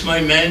and risked my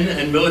men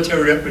and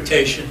military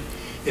reputation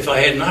if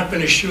I had not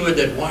been assured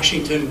that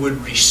Washington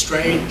would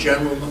restrain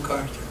General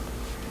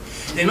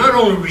MacArthur. They not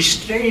only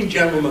restrained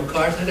General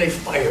MacArthur, they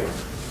fired him.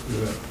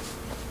 Yeah.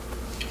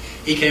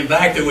 He came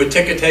back. There were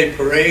ticker-tape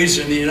parades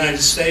in the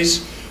United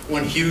States,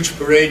 one huge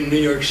parade in New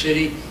York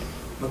City.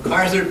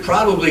 MacArthur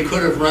probably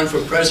could have run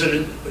for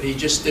president, but he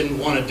just didn't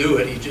want to do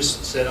it. He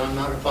just said, I'm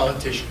not a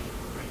politician.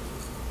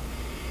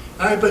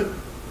 All right, but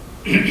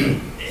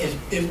Lin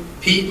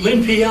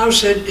Piao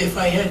said, if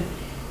I had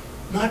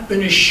not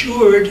been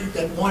assured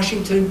that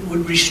Washington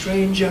would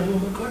restrain General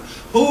MacArthur,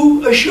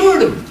 who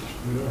assured him?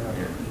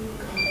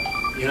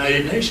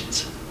 United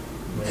Nations.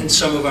 And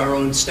some of our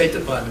own State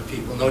Department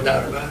people, no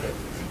doubt about it.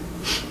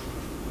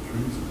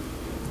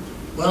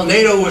 Well,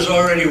 NATO was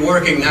already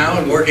working now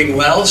and working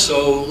well,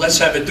 so let's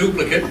have a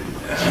duplicate.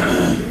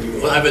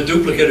 We'll have a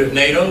duplicate of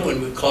NATO,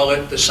 and we call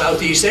it the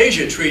Southeast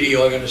Asia Treaty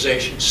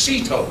Organization,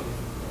 SEATO,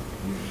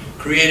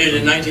 created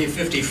in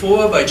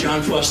 1954 by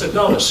John Foster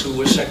Dulles, who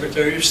was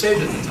Secretary of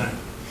State at the time.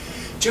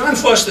 John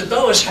Foster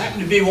Dulles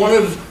happened to be one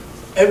of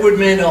Edward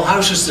Mandell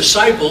House's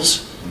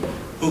disciples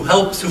who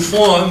helped to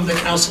form the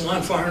Council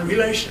on Foreign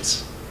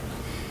Relations.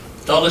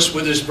 Dulles,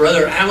 with his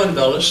brother Allen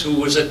Dulles, who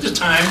was at the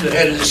time the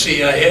head of the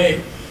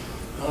CIA,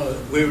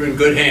 we were in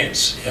good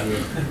hands. Yeah.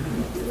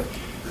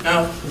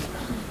 Now,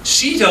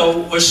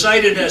 SEATO was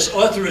cited as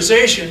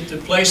authorization to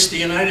place the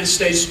United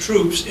States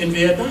troops in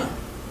Vietnam.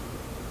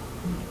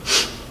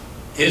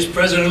 Here's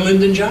President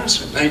Lyndon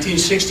Johnson,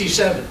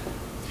 1967,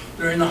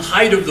 during the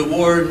height of the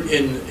war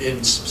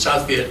in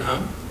South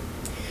Vietnam.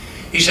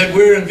 He said,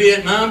 we're in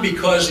Vietnam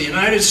because the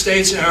United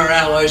States and our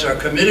allies are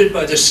committed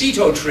by the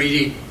SEATO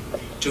Treaty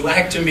to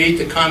act to meet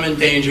the common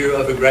danger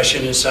of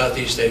aggression in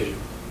Southeast Asia.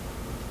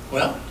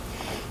 Well,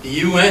 the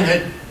UN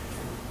had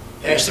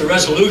passed a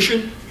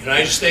resolution, the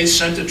United States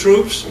sent the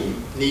troops, and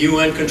the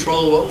UN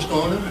controlled what was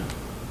going on.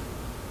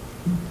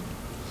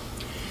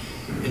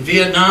 In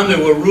Vietnam,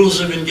 there were rules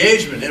of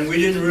engagement, and we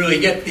didn't really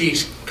get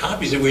these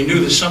copies, and we knew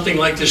that something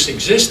like this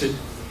existed.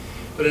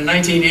 But in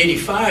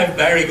 1985,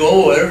 Barry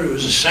Goldwater, who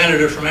was a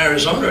senator from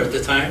Arizona at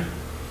the time,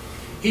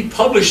 he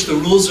published the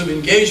rules of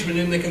engagement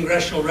in the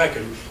Congressional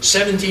Record,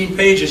 17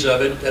 pages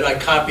of it that I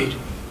copied.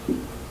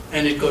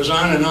 And it goes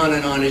on and on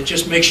and on. It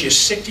just makes you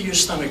sick to your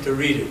stomach to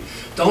read it.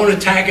 Don't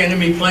attack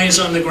enemy planes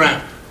on the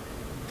ground.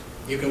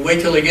 You can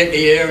wait till they get in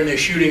the air and they're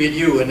shooting at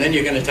you, and then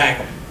you can attack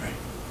them. Right?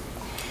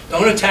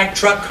 Don't attack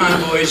truck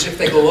convoys if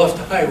they go off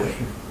the highway.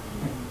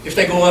 If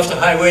they go off the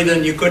highway,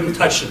 then you couldn't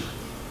touch them.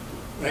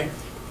 Right?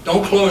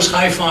 Don't close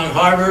Haiphong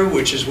Harbor,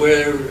 which is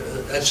where,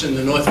 that's in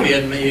the North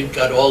Vietnamese,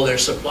 got all their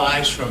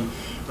supplies from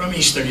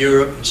Eastern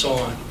Europe and so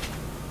on.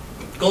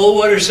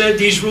 Goldwater said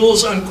these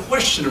rules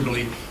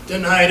unquestionably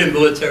denied a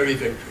military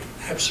victory.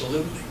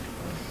 Absolutely.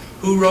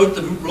 Who wrote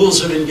the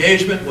rules of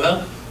engagement?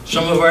 Well,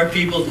 some of our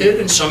people did,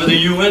 and some of the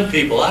UN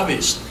people,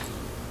 obviously.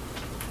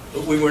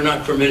 But we were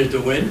not permitted to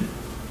win.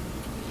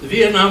 The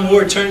Vietnam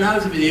War turned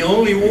out to be the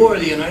only war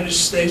the United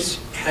States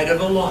had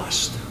ever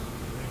lost.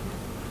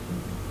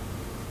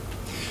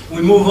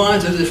 We move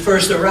on to the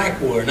first Iraq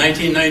War,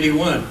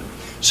 1991.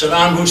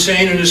 Saddam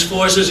Hussein and his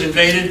forces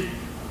invaded,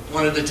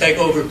 wanted to take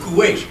over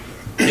Kuwait,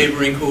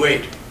 neighboring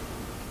Kuwait.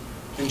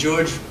 And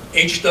George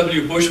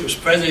H.W. Bush was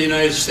president of the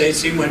United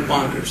States. He went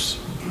bonkers.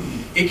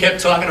 He kept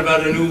talking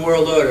about a new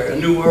world order, a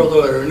new world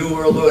order, a new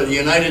world order, the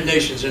United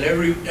Nations, and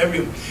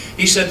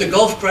he said the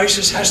Gulf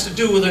crisis has to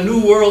do with a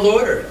new world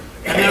order.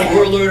 And that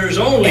world order is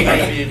only going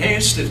to be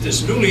enhanced if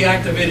this newly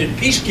activated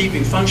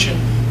peacekeeping function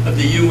of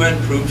the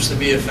UN proves to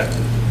be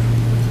effective.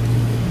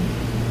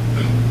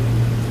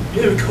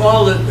 You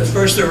recall that the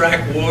first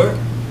Iraq War,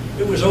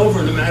 it was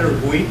over in a matter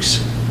of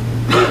weeks.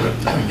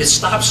 It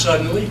stopped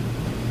suddenly.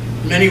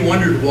 Many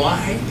wondered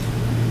why.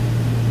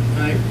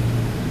 Right?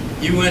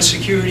 UN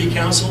Security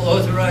Council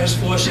authorized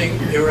forcing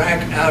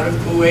Iraq out of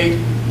Kuwait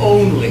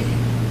only.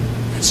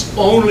 That's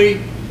only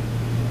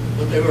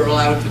what they were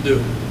allowed to do.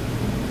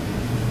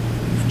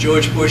 And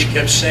George Bush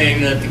kept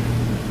saying that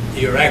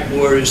the Iraq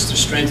War is to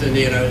strengthen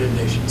the United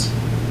Nations.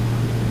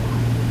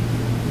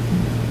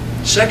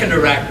 Second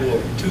Iraq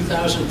War,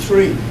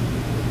 2003.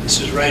 This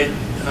is right,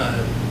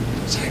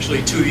 it's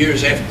actually 2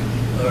 years after,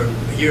 or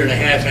a year and a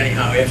half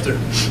anyhow, after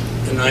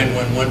the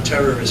 9/11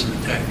 terrorism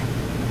attack.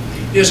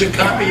 Here's a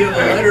copy of a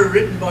letter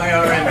written by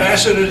our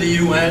ambassador to the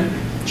UN,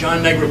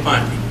 John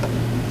Negroponte.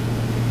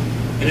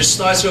 And it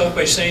starts off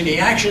by saying the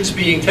actions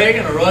being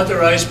taken are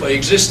authorized by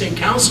existing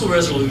council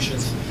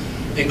resolutions,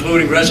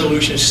 including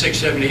resolutions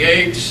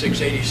 678,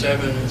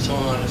 687, and so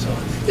on and so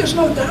on. There's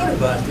no doubt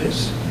about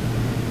this.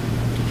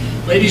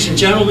 Ladies and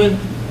gentlemen,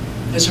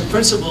 there's a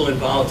principle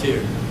involved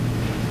here.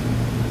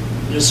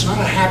 And it's not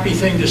a happy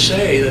thing to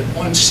say that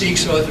one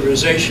seeks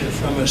authorization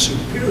from a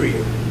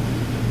superior,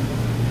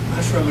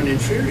 not from an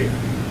inferior.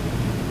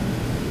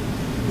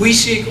 We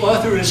seek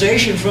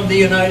authorization from the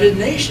United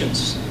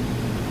Nations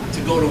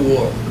to go to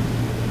war.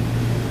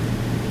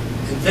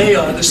 And they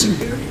are the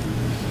superior.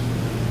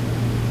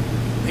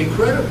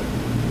 Incredible.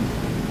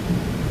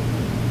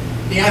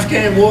 The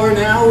Afghan war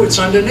now, it's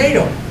under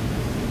NATO.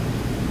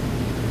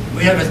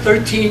 We have a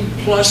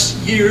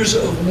 13+ years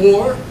of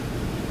war.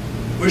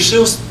 We're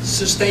still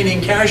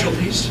sustaining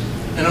casualties,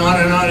 and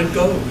on it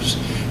goes.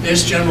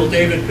 There's General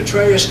David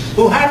Petraeus,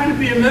 who happened to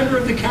be a member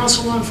of the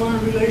Council on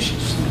Foreign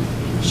Relations.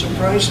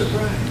 Surprise,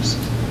 surprise.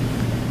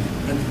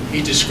 And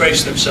he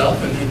disgraced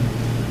himself, and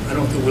I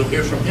don't think we'll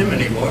hear from him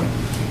anymore.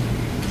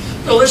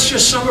 So let's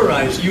just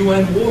summarize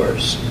UN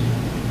wars.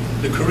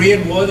 The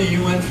Korean War, the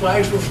UN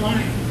flags were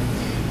flying.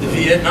 The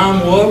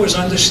Vietnam War was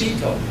under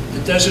SEATO.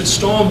 The Desert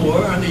Storm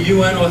War under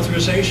UN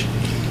authorization.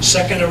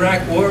 Second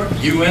Iraq War,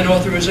 UN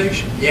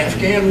authorization. The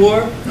Afghan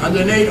War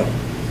under NATO.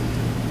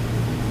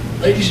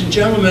 Ladies and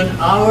gentlemen,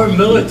 our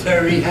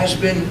military has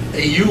been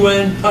a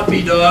UN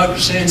puppy dog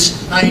since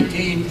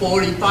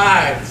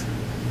 1945.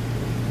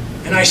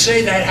 And I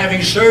say that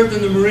having served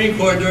in the Marine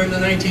Corps during the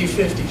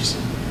 1950s.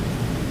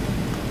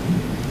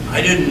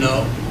 I didn't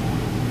know.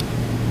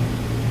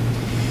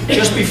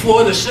 Just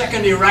before the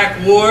Second Iraq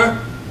War,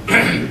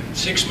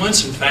 6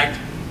 months in fact,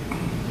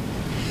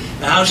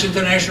 the House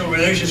International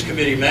Relations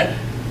Committee met.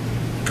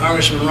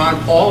 Congressman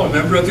Ron Paul, a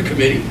member of the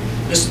committee.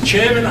 Mr.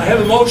 Chairman, I have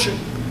a motion.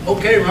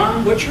 Okay,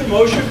 Ron, what's your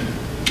motion?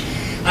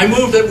 I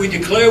move that we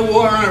declare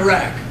war on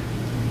Iraq.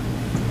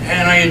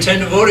 And I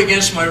intend to vote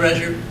against my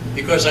measure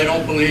because I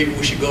don't believe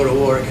we should go to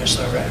war against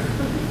Iraq.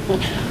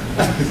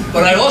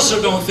 But I also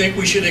don't think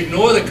we should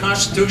ignore the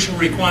constitutional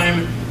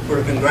requirement for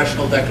a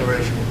congressional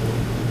declaration.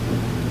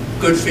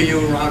 Good for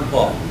you, Ron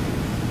Paul.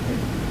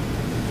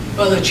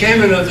 Well, the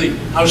chairman of the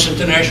House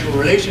International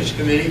Relations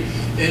Committee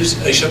is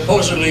a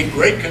supposedly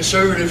great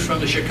conservative from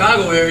the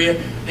Chicago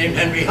area named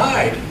Henry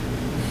Hyde.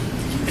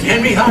 And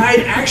Henry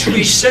Hyde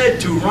actually said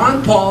to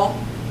Ron Paul,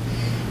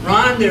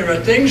 Ron, there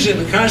are things in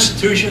the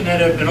Constitution that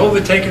have been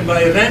overtaken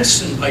by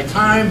events and by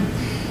time.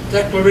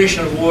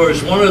 Declaration of war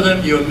is one of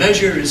them. Your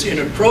measure is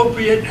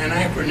inappropriate,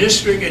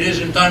 anachronistic. It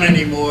isn't done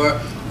anymore.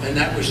 And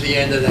that was the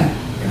end of that.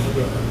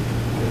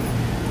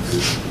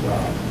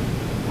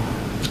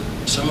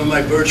 Some of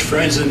my Birch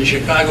friends in the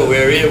Chicago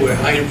area, where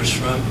Hyde was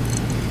from,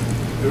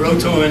 they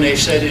wrote to him and they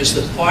said, is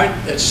the part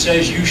that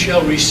says you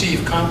shall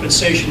receive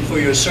compensation for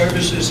your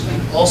services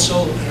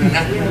also an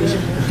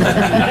anachronism?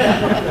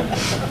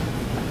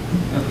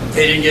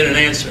 They didn't get an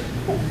answer.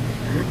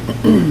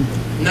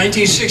 In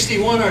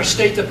 1961, our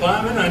State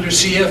Department, under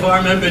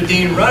CFR member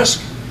Dean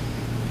Rusk,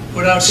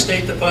 put out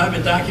State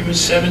Department document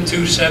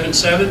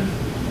 7277,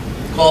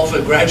 called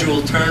for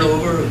gradual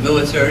turnover of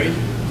military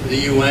to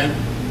the UN,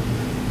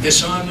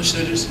 disarm the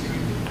citizenry.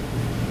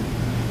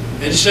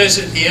 It says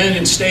at the end,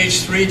 in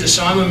stage 3,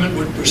 disarmament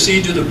would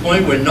proceed to the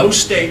point where no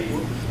state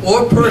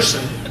or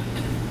person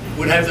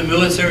would have the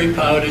military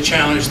power to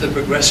challenge the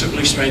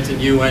progressively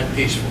strengthened UN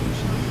peace force.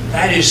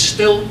 That is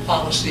still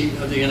policy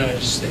of the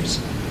United States.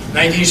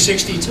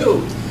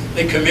 1962,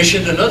 they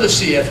commissioned another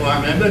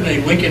CFR member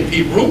named Lincoln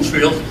P.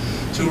 Broomfield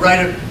to write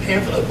a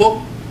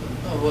book,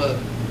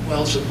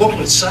 well, it's a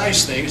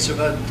booklet-sized thing. It's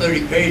about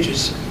 30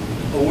 pages.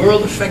 A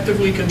world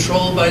effectively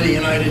controlled by the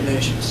United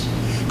Nations.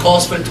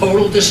 Calls for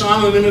total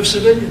disarmament of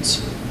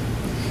civilians.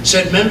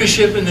 Said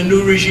membership in the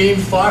new regime,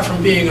 far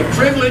from being a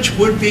privilege,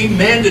 would be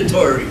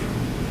mandatory.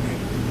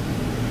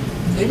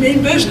 They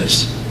mean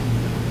business.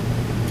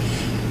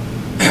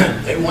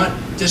 They want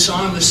to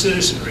disarm the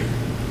citizenry.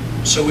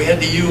 So we had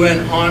the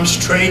UN Arms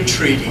Trade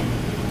Treaty,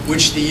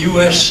 which the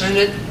US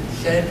Senate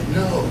said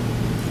no.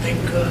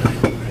 Thank God.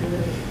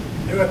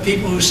 There are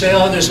people who say,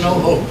 oh, there's no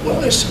hope.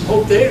 Well, there's some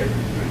hope there.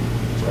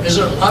 There's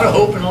a lot of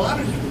hope in a lot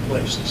of different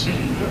places.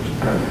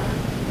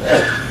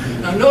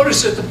 Now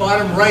notice at the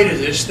bottom right of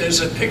this,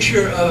 there's a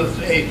picture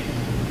of a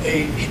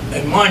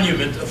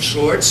monument of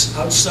sorts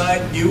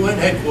outside UN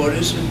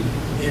headquarters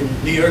in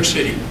New York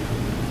City,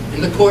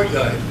 in the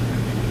courtyard,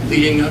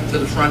 leading up to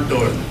the front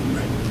door.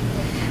 Right?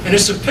 And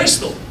it's a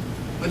pistol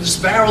with its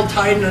barrel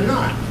tied in a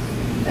knot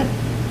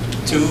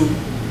to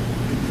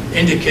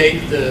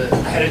indicate the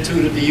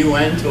attitude of the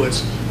UN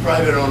towards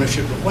private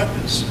ownership of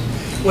weapons.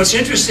 What's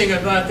interesting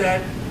about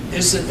that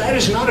is that that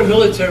is not a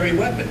military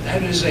weapon.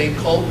 That is a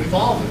Colt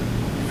revolver.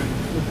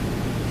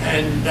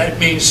 And that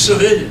means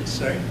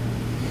civilians, right?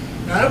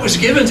 Now, that was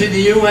given to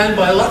the UN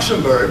by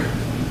Luxembourg.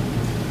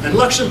 And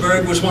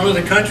Luxembourg was one of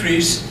the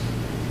countries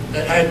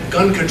that had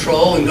gun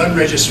control and gun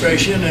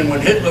registration. And when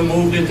Hitler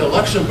moved into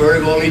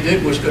Luxembourg, all he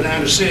did was go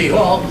down to City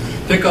Hall,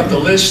 pick up the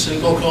lists,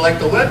 and go collect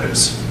the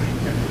weapons.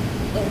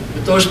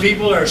 But those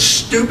people are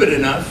stupid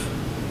enough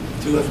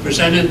to have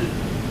presented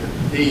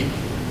the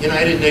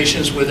United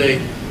Nations with a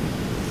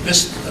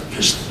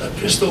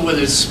pistol with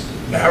its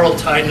barrel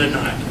tied in a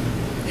knot.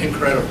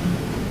 Incredible.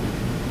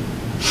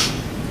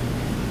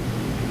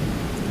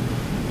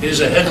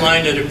 Here's a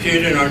headline that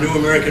appeared in our New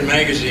American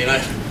Magazine.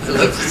 I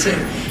love to say,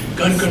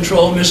 gun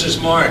control misses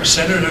mark.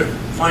 Senator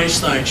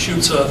Feinstein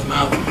shoots off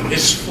mouth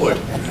his foot.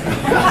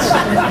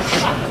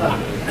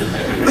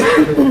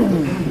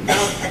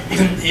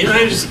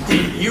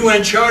 The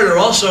UN Charter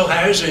also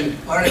has, in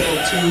Article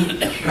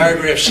 2,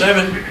 Paragraph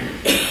 7,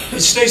 it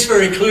states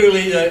very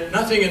clearly that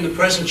nothing in the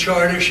present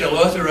Charter shall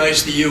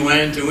authorize the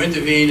UN to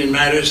intervene in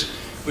matters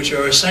which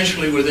are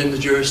essentially within the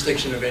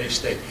jurisdiction of any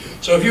state.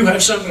 So if you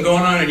have something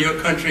going on in your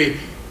country,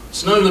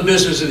 it's none of the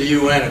business of the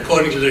UN,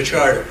 according to the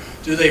Charter.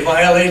 Do they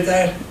violate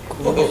that?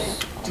 Oh,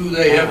 do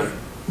they ever?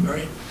 All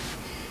right.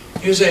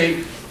 Here's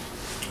a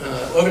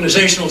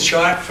organizational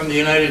chart from the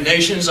United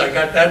Nations. I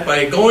got that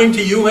by going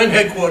to UN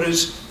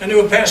headquarters, and they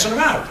were passing them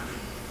out.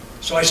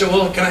 So I said,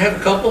 well, can I have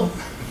a couple?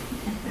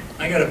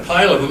 I got a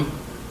pile of them.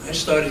 I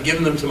started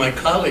giving them to my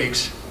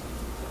colleagues.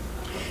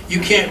 You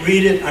can't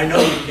read it. I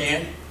know you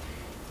can't.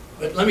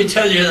 But let me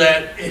tell you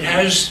that it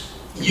has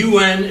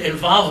UN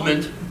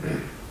involvement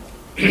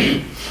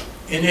in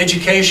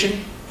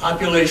education,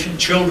 population,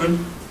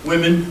 children,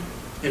 women,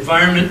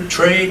 environment,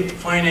 trade,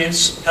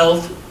 finance,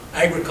 health,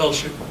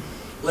 agriculture,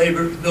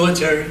 labor,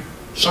 military,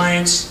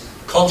 science,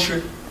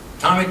 culture,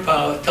 atomic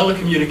power,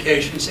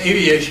 telecommunications,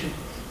 aviation,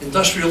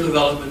 industrial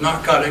development,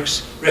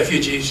 narcotics,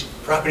 refugees,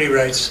 property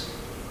rights.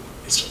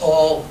 It's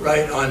all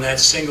right on that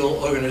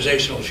single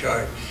organizational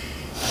chart.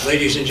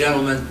 Ladies and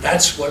gentlemen,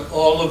 that's what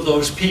all of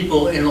those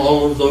people in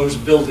all of those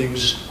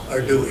buildings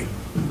are doing.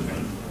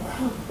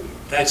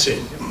 That's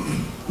it.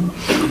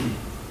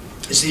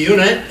 Is the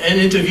UN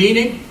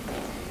intervening?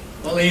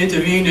 Well, they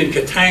intervened in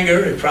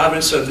Katanga, a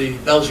province of the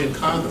Belgian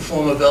Congo, the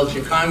former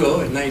Belgian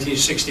Congo, in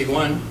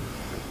 1961.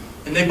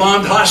 And they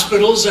bombed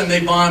hospitals and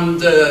they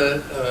bombed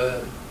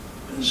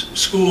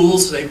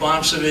schools, they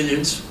bombed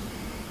civilians,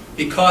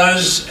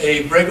 because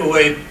a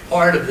breakaway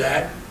part of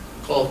that,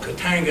 called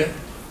Katanga,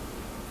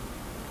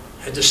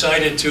 had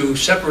decided to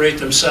separate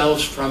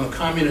themselves from a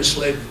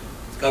communist-led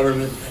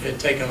government that had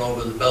taken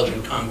over the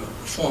Belgian Congo,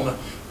 the former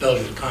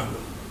Belgian Congo.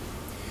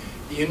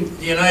 The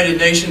United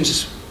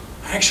Nations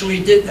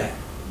actually did that.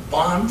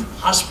 Bombed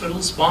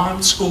hospitals,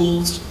 bombed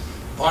schools,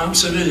 bombed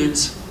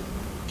civilians.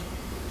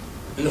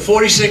 And the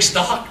 46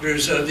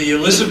 doctors of the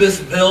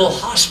Elizabethville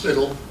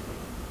Hospital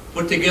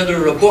put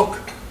together a book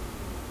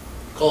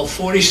called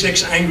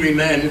 46 Angry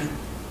Men.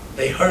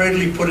 They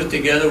hurriedly put it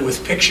together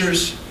with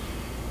pictures,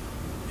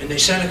 and they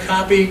sent a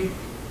copy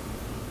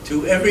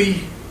to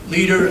every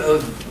leader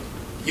of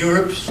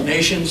Europe's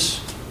nations.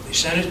 They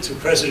sent it to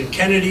President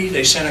Kennedy.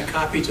 They sent a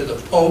copy to the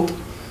Pope.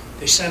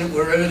 They sent it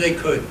wherever they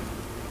could.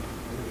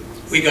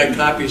 We got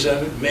copies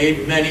of it,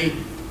 made many,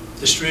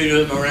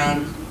 distributed them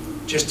around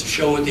just to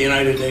show what the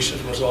United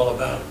Nations was all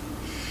about.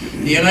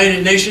 The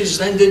United Nations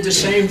then did the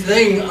same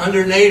thing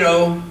under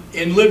NATO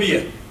in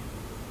Libya.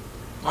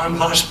 Bombed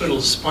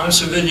hospitals, bombed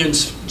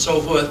civilians, and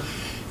so forth.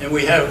 And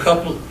we have a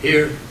couple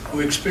here who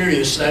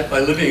experienced that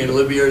by living in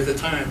Libya at the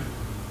time.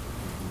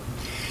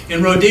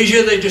 In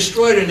Rhodesia, they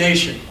destroyed a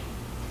nation,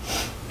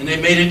 and they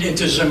made it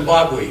into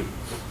Zimbabwe.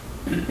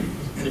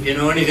 And if you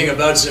know anything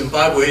about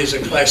Zimbabwe, it's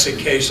a classic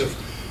case of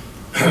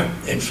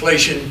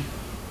inflation,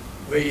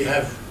 where you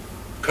have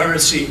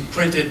currency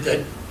printed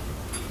that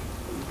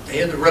they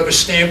had to rubber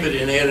stamp it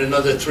and they had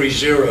another 3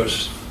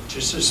 zeros,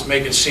 just to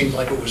make it seem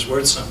like it was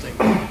worth something.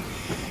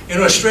 In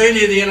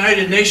Australia, the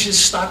United Nations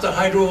stopped a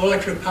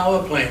hydroelectric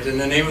power plant in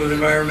the name of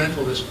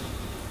environmentalism.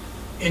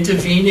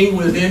 Intervening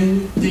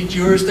within the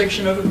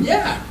jurisdiction of it?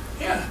 Yeah.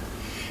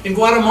 In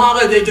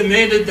Guatemala, they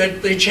demanded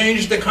that they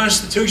change the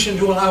constitution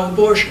to allow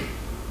abortion.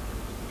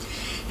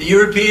 The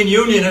European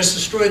Union has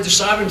destroyed the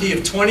sovereignty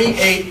of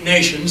 28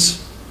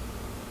 nations,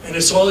 and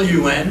it's all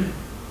UN.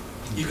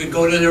 You could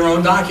go to their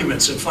own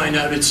documents and find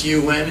out it's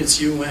UN, it's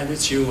UN,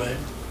 it's UN.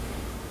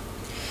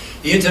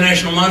 The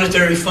International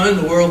Monetary Fund,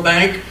 the World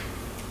Bank,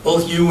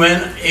 both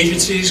UN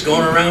agencies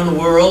going around the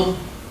world,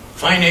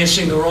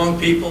 financing the wrong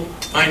people,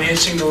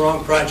 financing the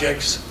wrong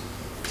projects,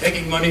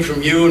 taking money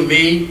from you and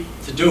me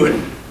to do it.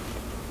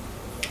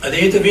 Are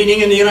they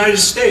intervening in the United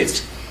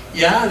States?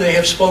 Yeah, they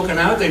have spoken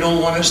out. They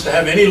don't want us to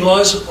have any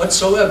laws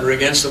whatsoever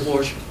against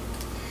abortion.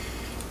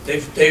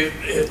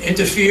 They've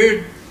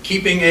interfered,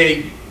 keeping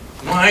a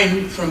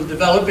mine from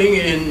developing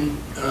in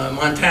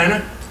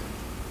Montana.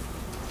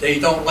 They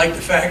don't like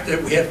the fact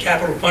that we have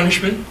capital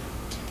punishment.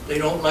 They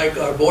don't like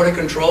our border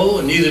control,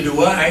 and neither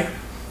do I,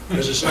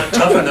 because it's not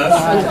tough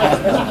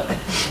enough.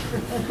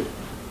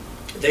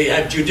 They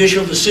have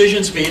judicial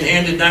decisions being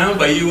handed down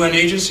by UN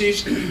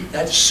agencies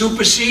that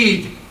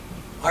supersede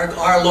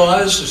our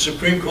laws, the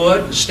Supreme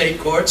Court, the state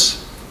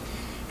courts,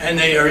 and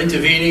they are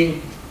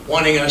intervening,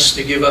 wanting us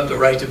to give up the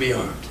right to be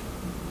armed.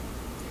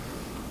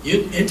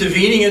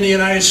 Intervening in the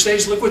United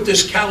States, look what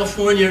this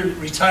California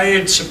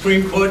retired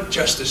Supreme Court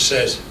justice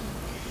says.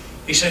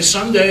 He says,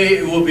 someday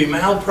it will be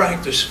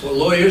malpractice for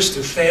lawyers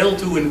to fail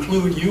to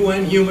include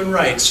UN human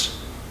rights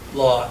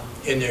law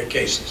in their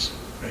cases.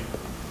 Right?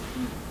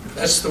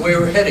 That's the way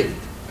we're heading.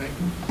 Right?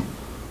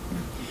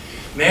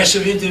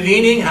 Massive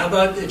intervening, how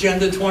about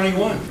Agenda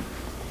 21?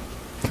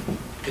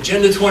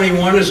 Agenda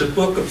 21 is a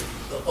book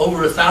of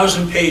over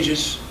 1,000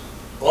 pages,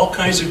 all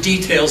kinds of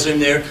details in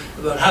there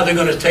about how they're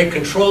going to take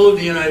control of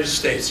the United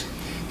States.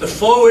 The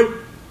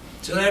foreword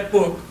to that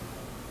book,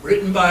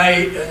 written by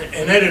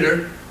an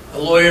editor, a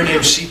lawyer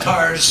named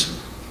Sitars,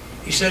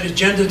 he said,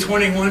 Agenda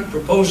 21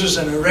 proposes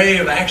an array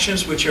of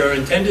actions which are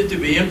intended to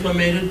be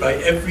implemented by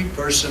every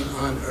person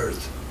on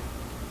earth.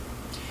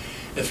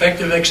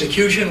 Effective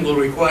execution will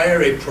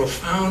require a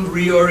profound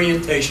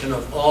reorientation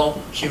of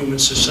all human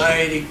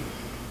society,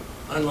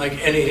 unlike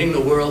anything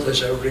the world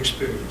has ever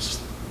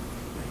experienced.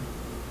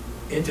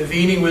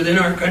 Intervening within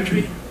our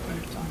country.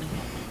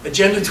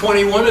 Agenda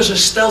 21 is a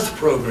stealth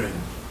program.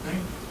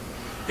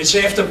 It's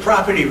after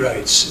property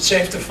rights, it's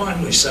after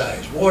family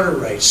size, water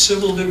rights,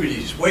 civil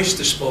liberties, waste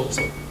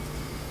disposal.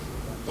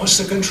 Wants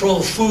to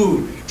control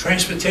food,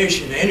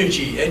 transportation,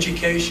 energy,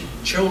 education,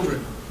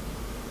 children.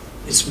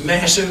 It's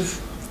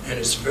massive and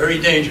it's very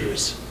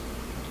dangerous.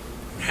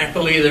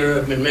 Happily, there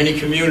have been many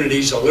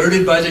communities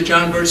alerted by the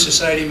John Birch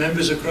Society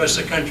members across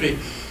the country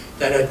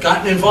that had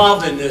gotten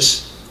involved in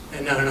this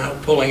and are now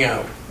pulling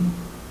out.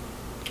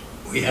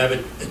 We have a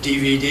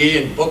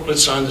DVD and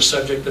booklets on the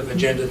subject of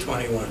Agenda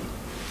 21.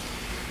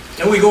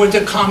 Then we go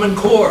into Common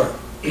Core,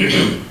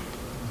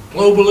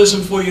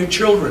 globalism for your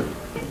children.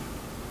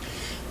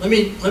 Let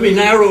me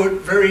narrow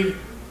it very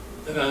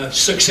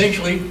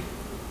succinctly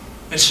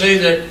and say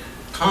that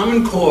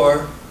Common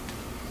Core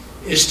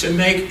is to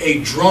make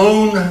a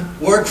drone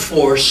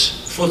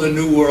workforce for the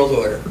New World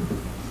Order.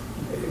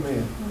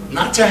 Amen.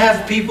 Not to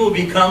have people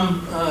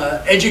become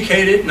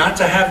educated, not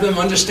to have them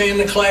understand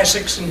the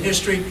classics in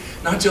history,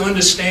 not to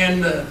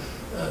understand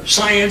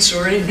science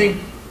or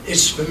anything.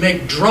 It's to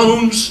make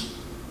drones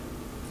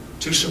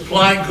to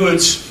supply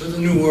goods for the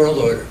New World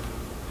Order.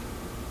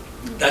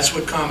 That's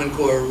what Common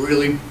Core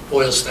really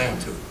boils down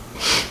to.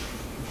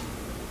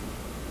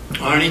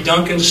 Arnie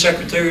Duncan,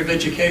 Secretary of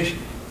Education,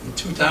 in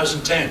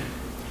 2010.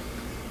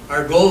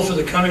 Our goal for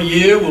the coming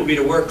year will be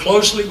to work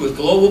closely with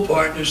global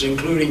partners,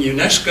 including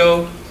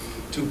UNESCO,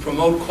 to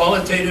promote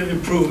qualitative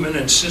improvement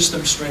and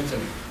system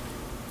strengthening.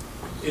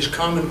 Is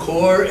Common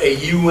Core a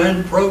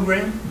UN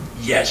program?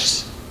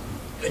 Yes.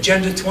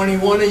 Agenda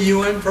 21 a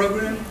UN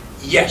program?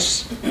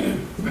 Yes.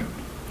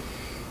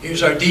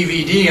 Here's our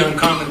DVD on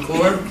Common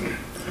Core.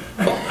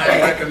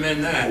 I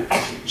recommend that.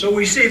 So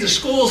we see the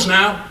schools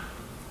now,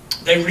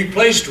 they've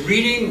replaced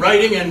reading,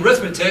 writing, and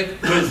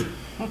arithmetic with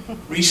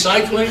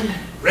recycling,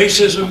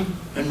 racism,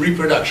 and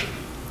reproduction.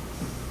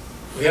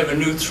 We have a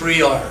new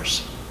 3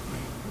 R's.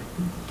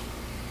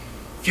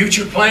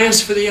 Future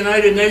plans for the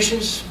United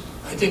Nations.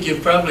 I think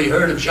you've probably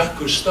heard of Jacques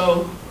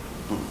Cousteau,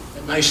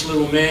 a nice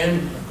little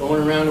man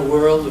going around the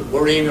world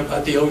worrying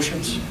about the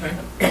oceans.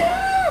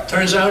 Right?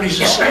 Turns out he's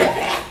a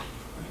scientist.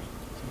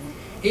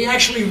 He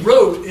actually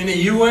wrote in a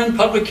UN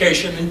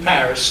publication in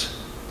Paris,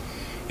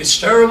 "It's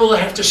terrible to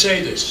have to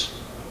say this.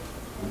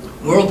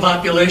 World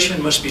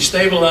population must be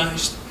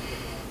stabilized,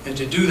 and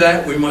to do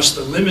that we must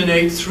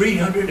eliminate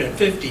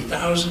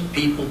 350,000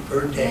 people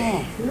per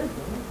day.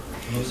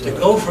 To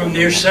go from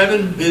near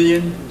 7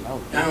 billion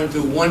down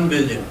to 1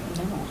 billion,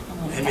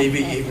 and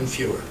maybe even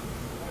fewer."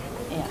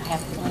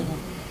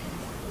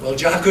 Well,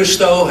 Jacques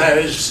Cousteau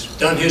has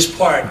done his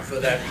part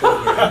for that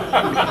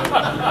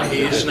program.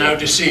 He is now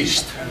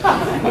deceased.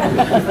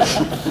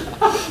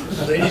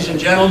 Ladies and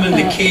gentlemen,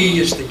 the key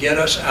is to get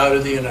us out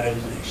of the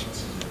United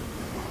Nations.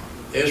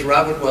 There's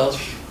Robert Welch,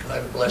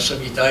 God bless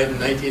him, he died in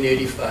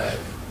 1985.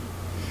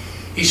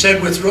 He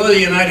said, "Withdraw the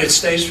United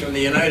States from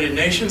the United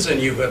Nations and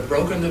you have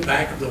broken the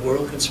back of the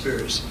world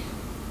conspiracy."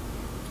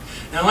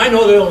 Now, I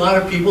know there are a lot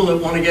of people that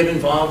want to get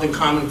involved in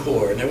Common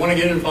Core, and they want to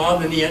get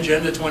involved in the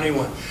Agenda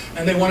 21,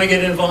 and they want to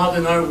get involved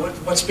in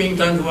what's being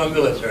done to our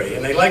military,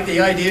 and they like the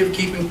idea of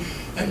keeping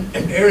and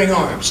bearing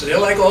arms. So they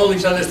like all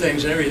these other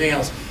things and everything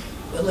else.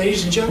 But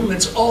ladies and gentlemen,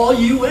 it's all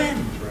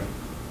UN.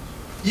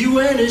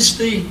 UN is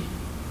the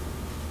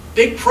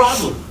big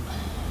problem,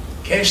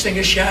 casting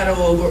a shadow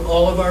over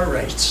all of our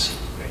rights.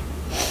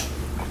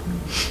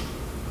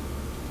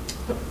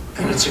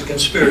 And it's a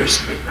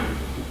conspiracy.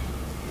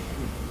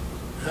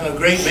 A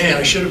great man,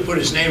 I should have put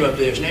his name up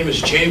there. His name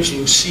is James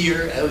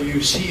Lucier,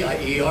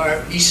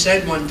 L-U-C-I-E-R. He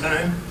said one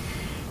time,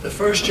 the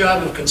first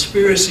job of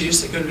conspiracy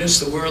is to convince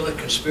the world that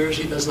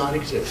conspiracy does not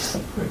exist.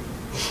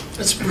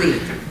 That's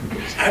brilliant.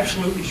 It's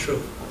absolutely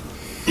true.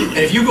 And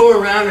if you go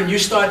around and you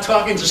start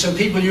talking to some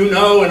people you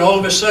know, and all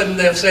of a sudden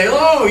they'll say,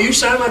 "Oh, you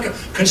sound like a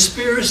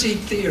conspiracy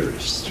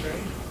theorist," right?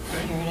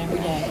 I hear it every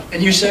day.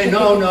 And you say,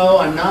 "No,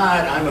 I'm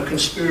not. I'm a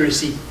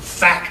conspiracy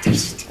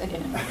factist."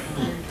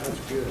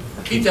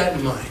 Keep that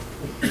in mind.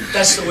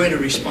 That's the way to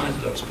respond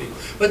to those people.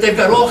 But they've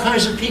got all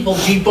kinds of people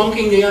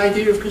debunking the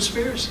idea of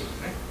conspiracy.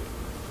 Right?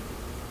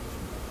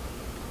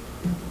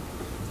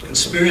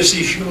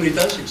 Conspiracy surely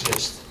does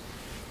exist.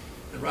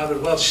 And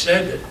Robert Welch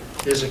said that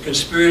there's a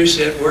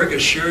conspiracy at work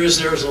as sure as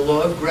there's a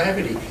law of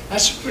gravity.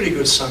 That's a pretty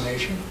good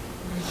summation.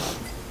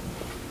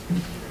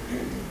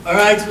 All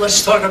right,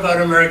 let's talk about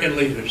American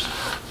leaders.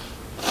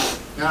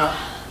 Now,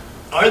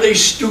 are they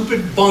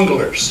stupid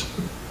bunglers?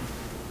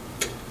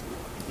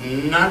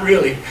 Not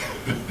really.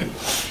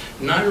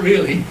 Not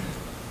really.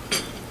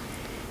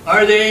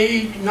 Are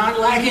they not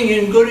lacking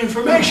in good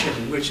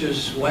information, which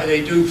is why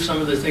they do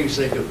some of the things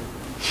they do?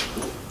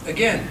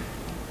 Again,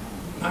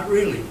 not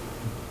really.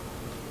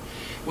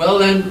 Well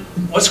then,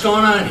 what's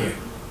going on here?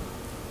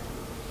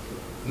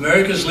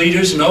 America's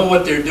leaders know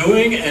what they're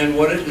doing and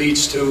what it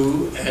leads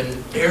to,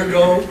 and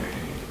ergo,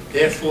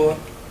 therefore,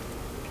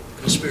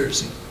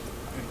 conspiracy.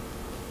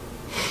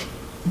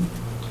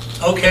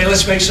 Okay,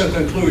 let's make some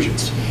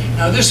conclusions.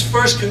 Now, this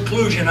first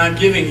conclusion I'm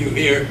giving you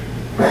here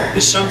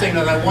is something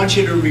that I want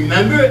you to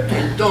remember,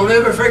 and don't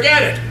ever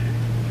forget it.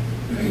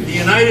 The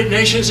United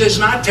Nations is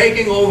not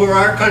taking over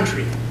our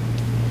country.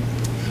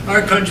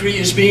 Our country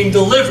is being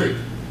delivered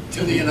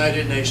to the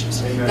United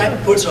Nations. Amen.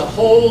 That puts a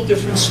whole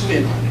different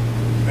spin on it.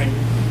 Right?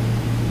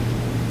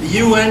 The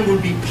UN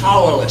would be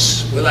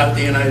powerless without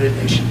the United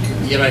Nations,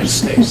 the United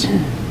States.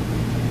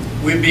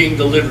 We're being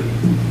delivered.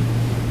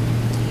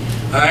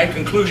 All right,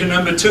 conclusion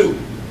number 2.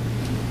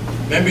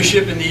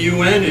 Membership in the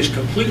UN is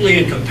completely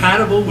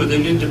incompatible with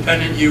an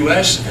independent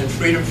U.S. and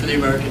freedom for the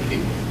American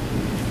people.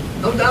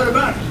 No doubt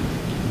about it.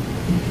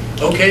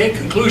 Okay,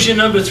 conclusion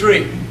number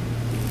 3.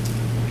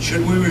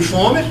 Should we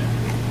reform it?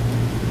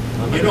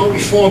 You don't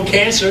reform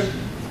cancer.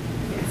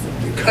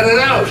 You cut it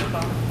out.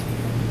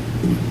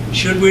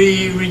 Should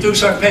we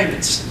reduce our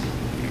payments?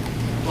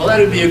 Well, that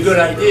would be a good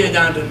idea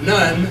down to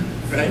none,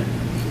 right?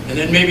 And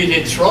then maybe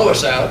they'd throw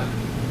us out.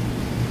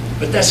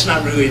 But that's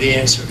not really the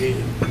answer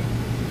either.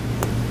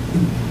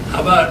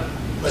 How about,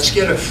 let's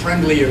get a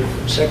friendlier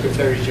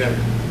Secretary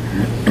General.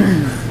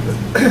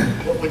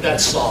 What would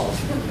that solve?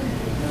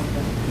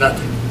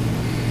 Nothing.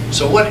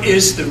 So what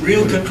is the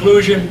real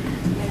conclusion?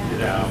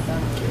 Get out.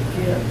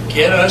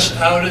 Get us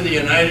out of the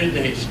United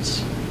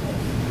Nations.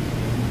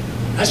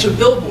 That's a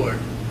billboard.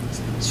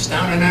 It's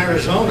down in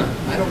Arizona.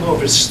 I don't know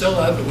if it's still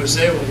up. It was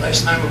there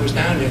last time it was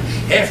down there.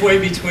 Halfway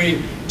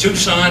between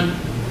Tucson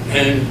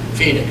and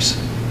Phoenix.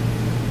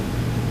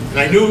 And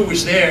I knew it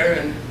was there,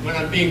 and when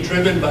I'm being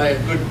driven by a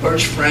good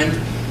Birch friend,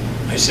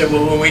 I said,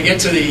 well, when we get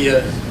to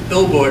the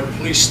billboard,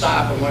 please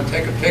stop. I want to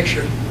take a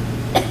picture.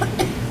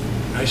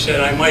 I said,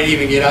 I might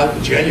even get out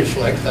and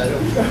genuflect. I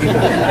don't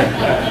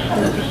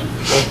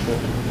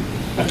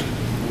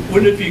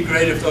Wouldn't it be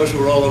great if those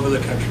were all over the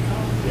country?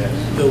 Yes.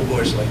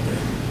 Billboards like that.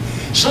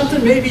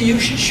 Something maybe you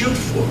should shoot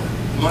for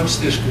amongst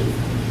this group.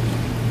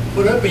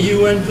 Put up a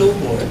UN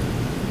billboard.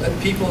 Let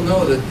people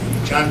know that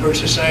the John Birch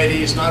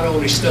Society is not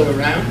only still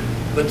around,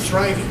 but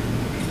thriving.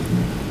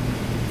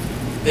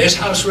 There's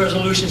House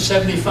Resolution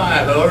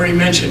 75. I already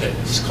mentioned it.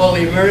 It's called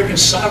the American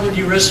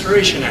Sovereignty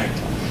Restoration Act.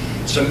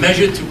 It's a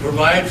measure to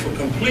provide for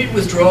complete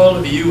withdrawal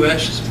of the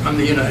U.S. from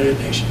the United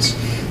Nations.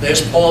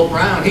 There's Paul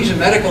Brown. He's a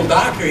medical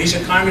doctor. He's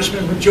a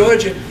congressman from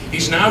Georgia.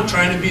 He's now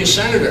trying to be a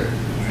senator.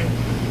 Right?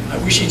 I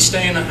wish he'd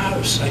stay in the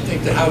House. I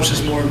think the House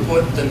is more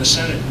important than the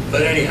Senate.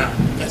 But anyhow,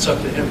 that's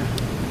up to him.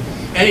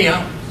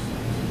 Anyhow,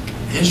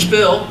 his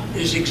bill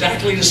is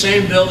exactly the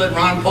same bill that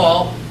Ron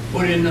Paul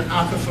put in the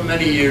ACA for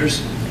many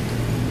years.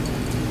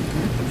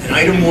 And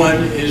item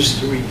 1 is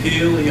to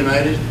repeal the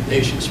United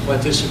Nations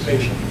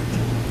Participation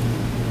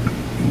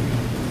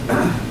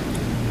Act.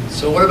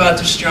 So what about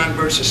this John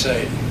Birch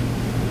Society?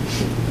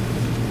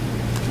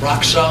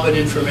 Rock solid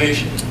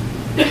information,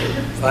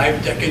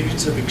 5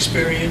 decades of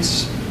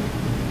experience,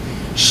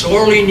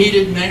 sorely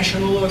needed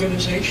national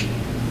organization,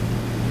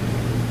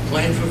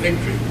 plan for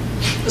victory.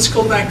 Let's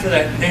go back to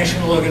that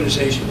national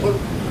organization.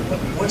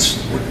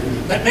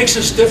 That makes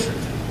us different.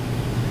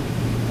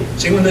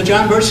 See, when the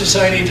John Birch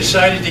Society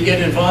decided to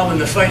get involved in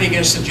the fight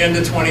against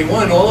Agenda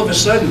 21, all of a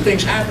sudden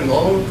things happened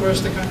all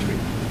across the country.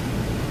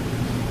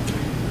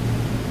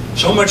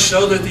 So much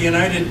so that the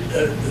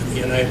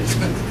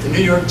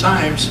New York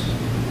Times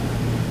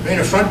ran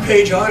a front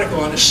page article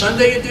on a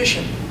Sunday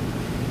edition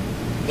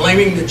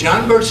blaming the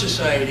John Birch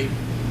Society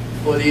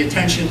for the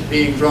attention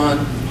being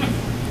drawn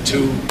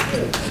to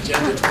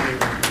Agenda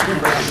 21.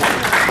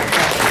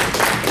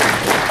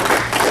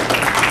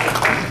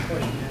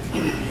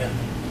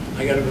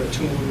 I got about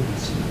 2 more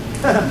minutes.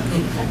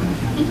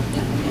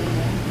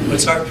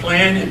 What's our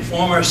plan?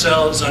 Inform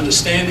ourselves,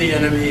 understand the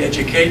enemy,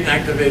 educate and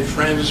activate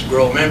friends,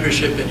 grow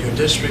membership in your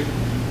district,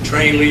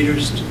 train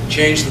leaders,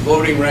 change the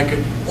voting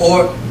record,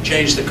 or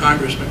change the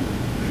congressman.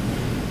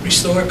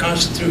 Restore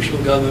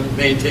constitutional government,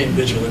 maintain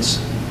vigilance.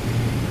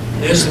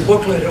 There's the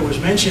booklet that was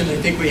mentioned. I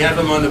think we have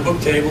them on the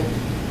book table.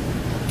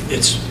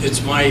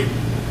 It's my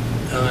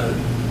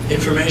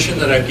information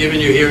that I've given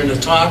you here in the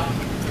talk,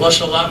 plus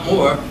a lot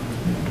more.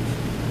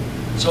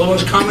 So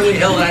those commonly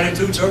held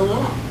attitudes are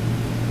wrong.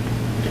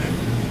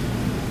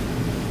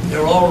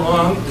 They're all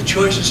wrong. The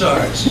choice is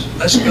ours.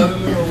 Less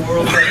government or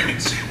world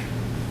governments.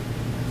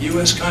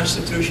 U.S.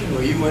 Constitution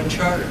or UN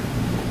Charter.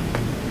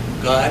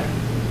 God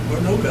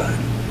or no God.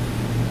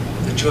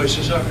 The choice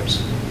is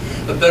ours.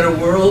 A better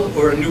world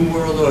or a new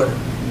world order.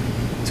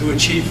 To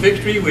achieve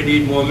victory, we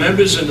need more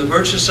members in the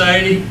Birch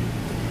Society.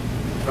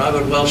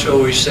 Robert Welch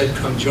always said,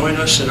 come join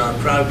us in our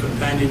proud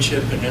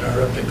companionship and in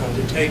our epic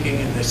undertaking,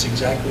 and that's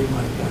exactly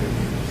my point of view.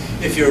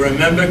 If you're a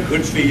member,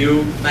 good for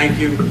you. Thank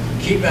you.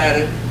 Keep at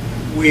it.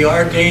 We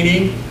are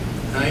gaining,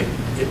 right?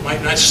 It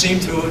might not seem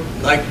to it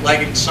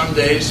like it some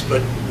days,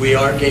 but we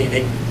are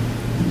gaining.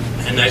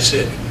 And that's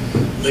it.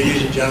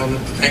 Ladies and gentlemen,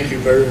 thank you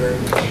very, very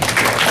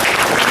much.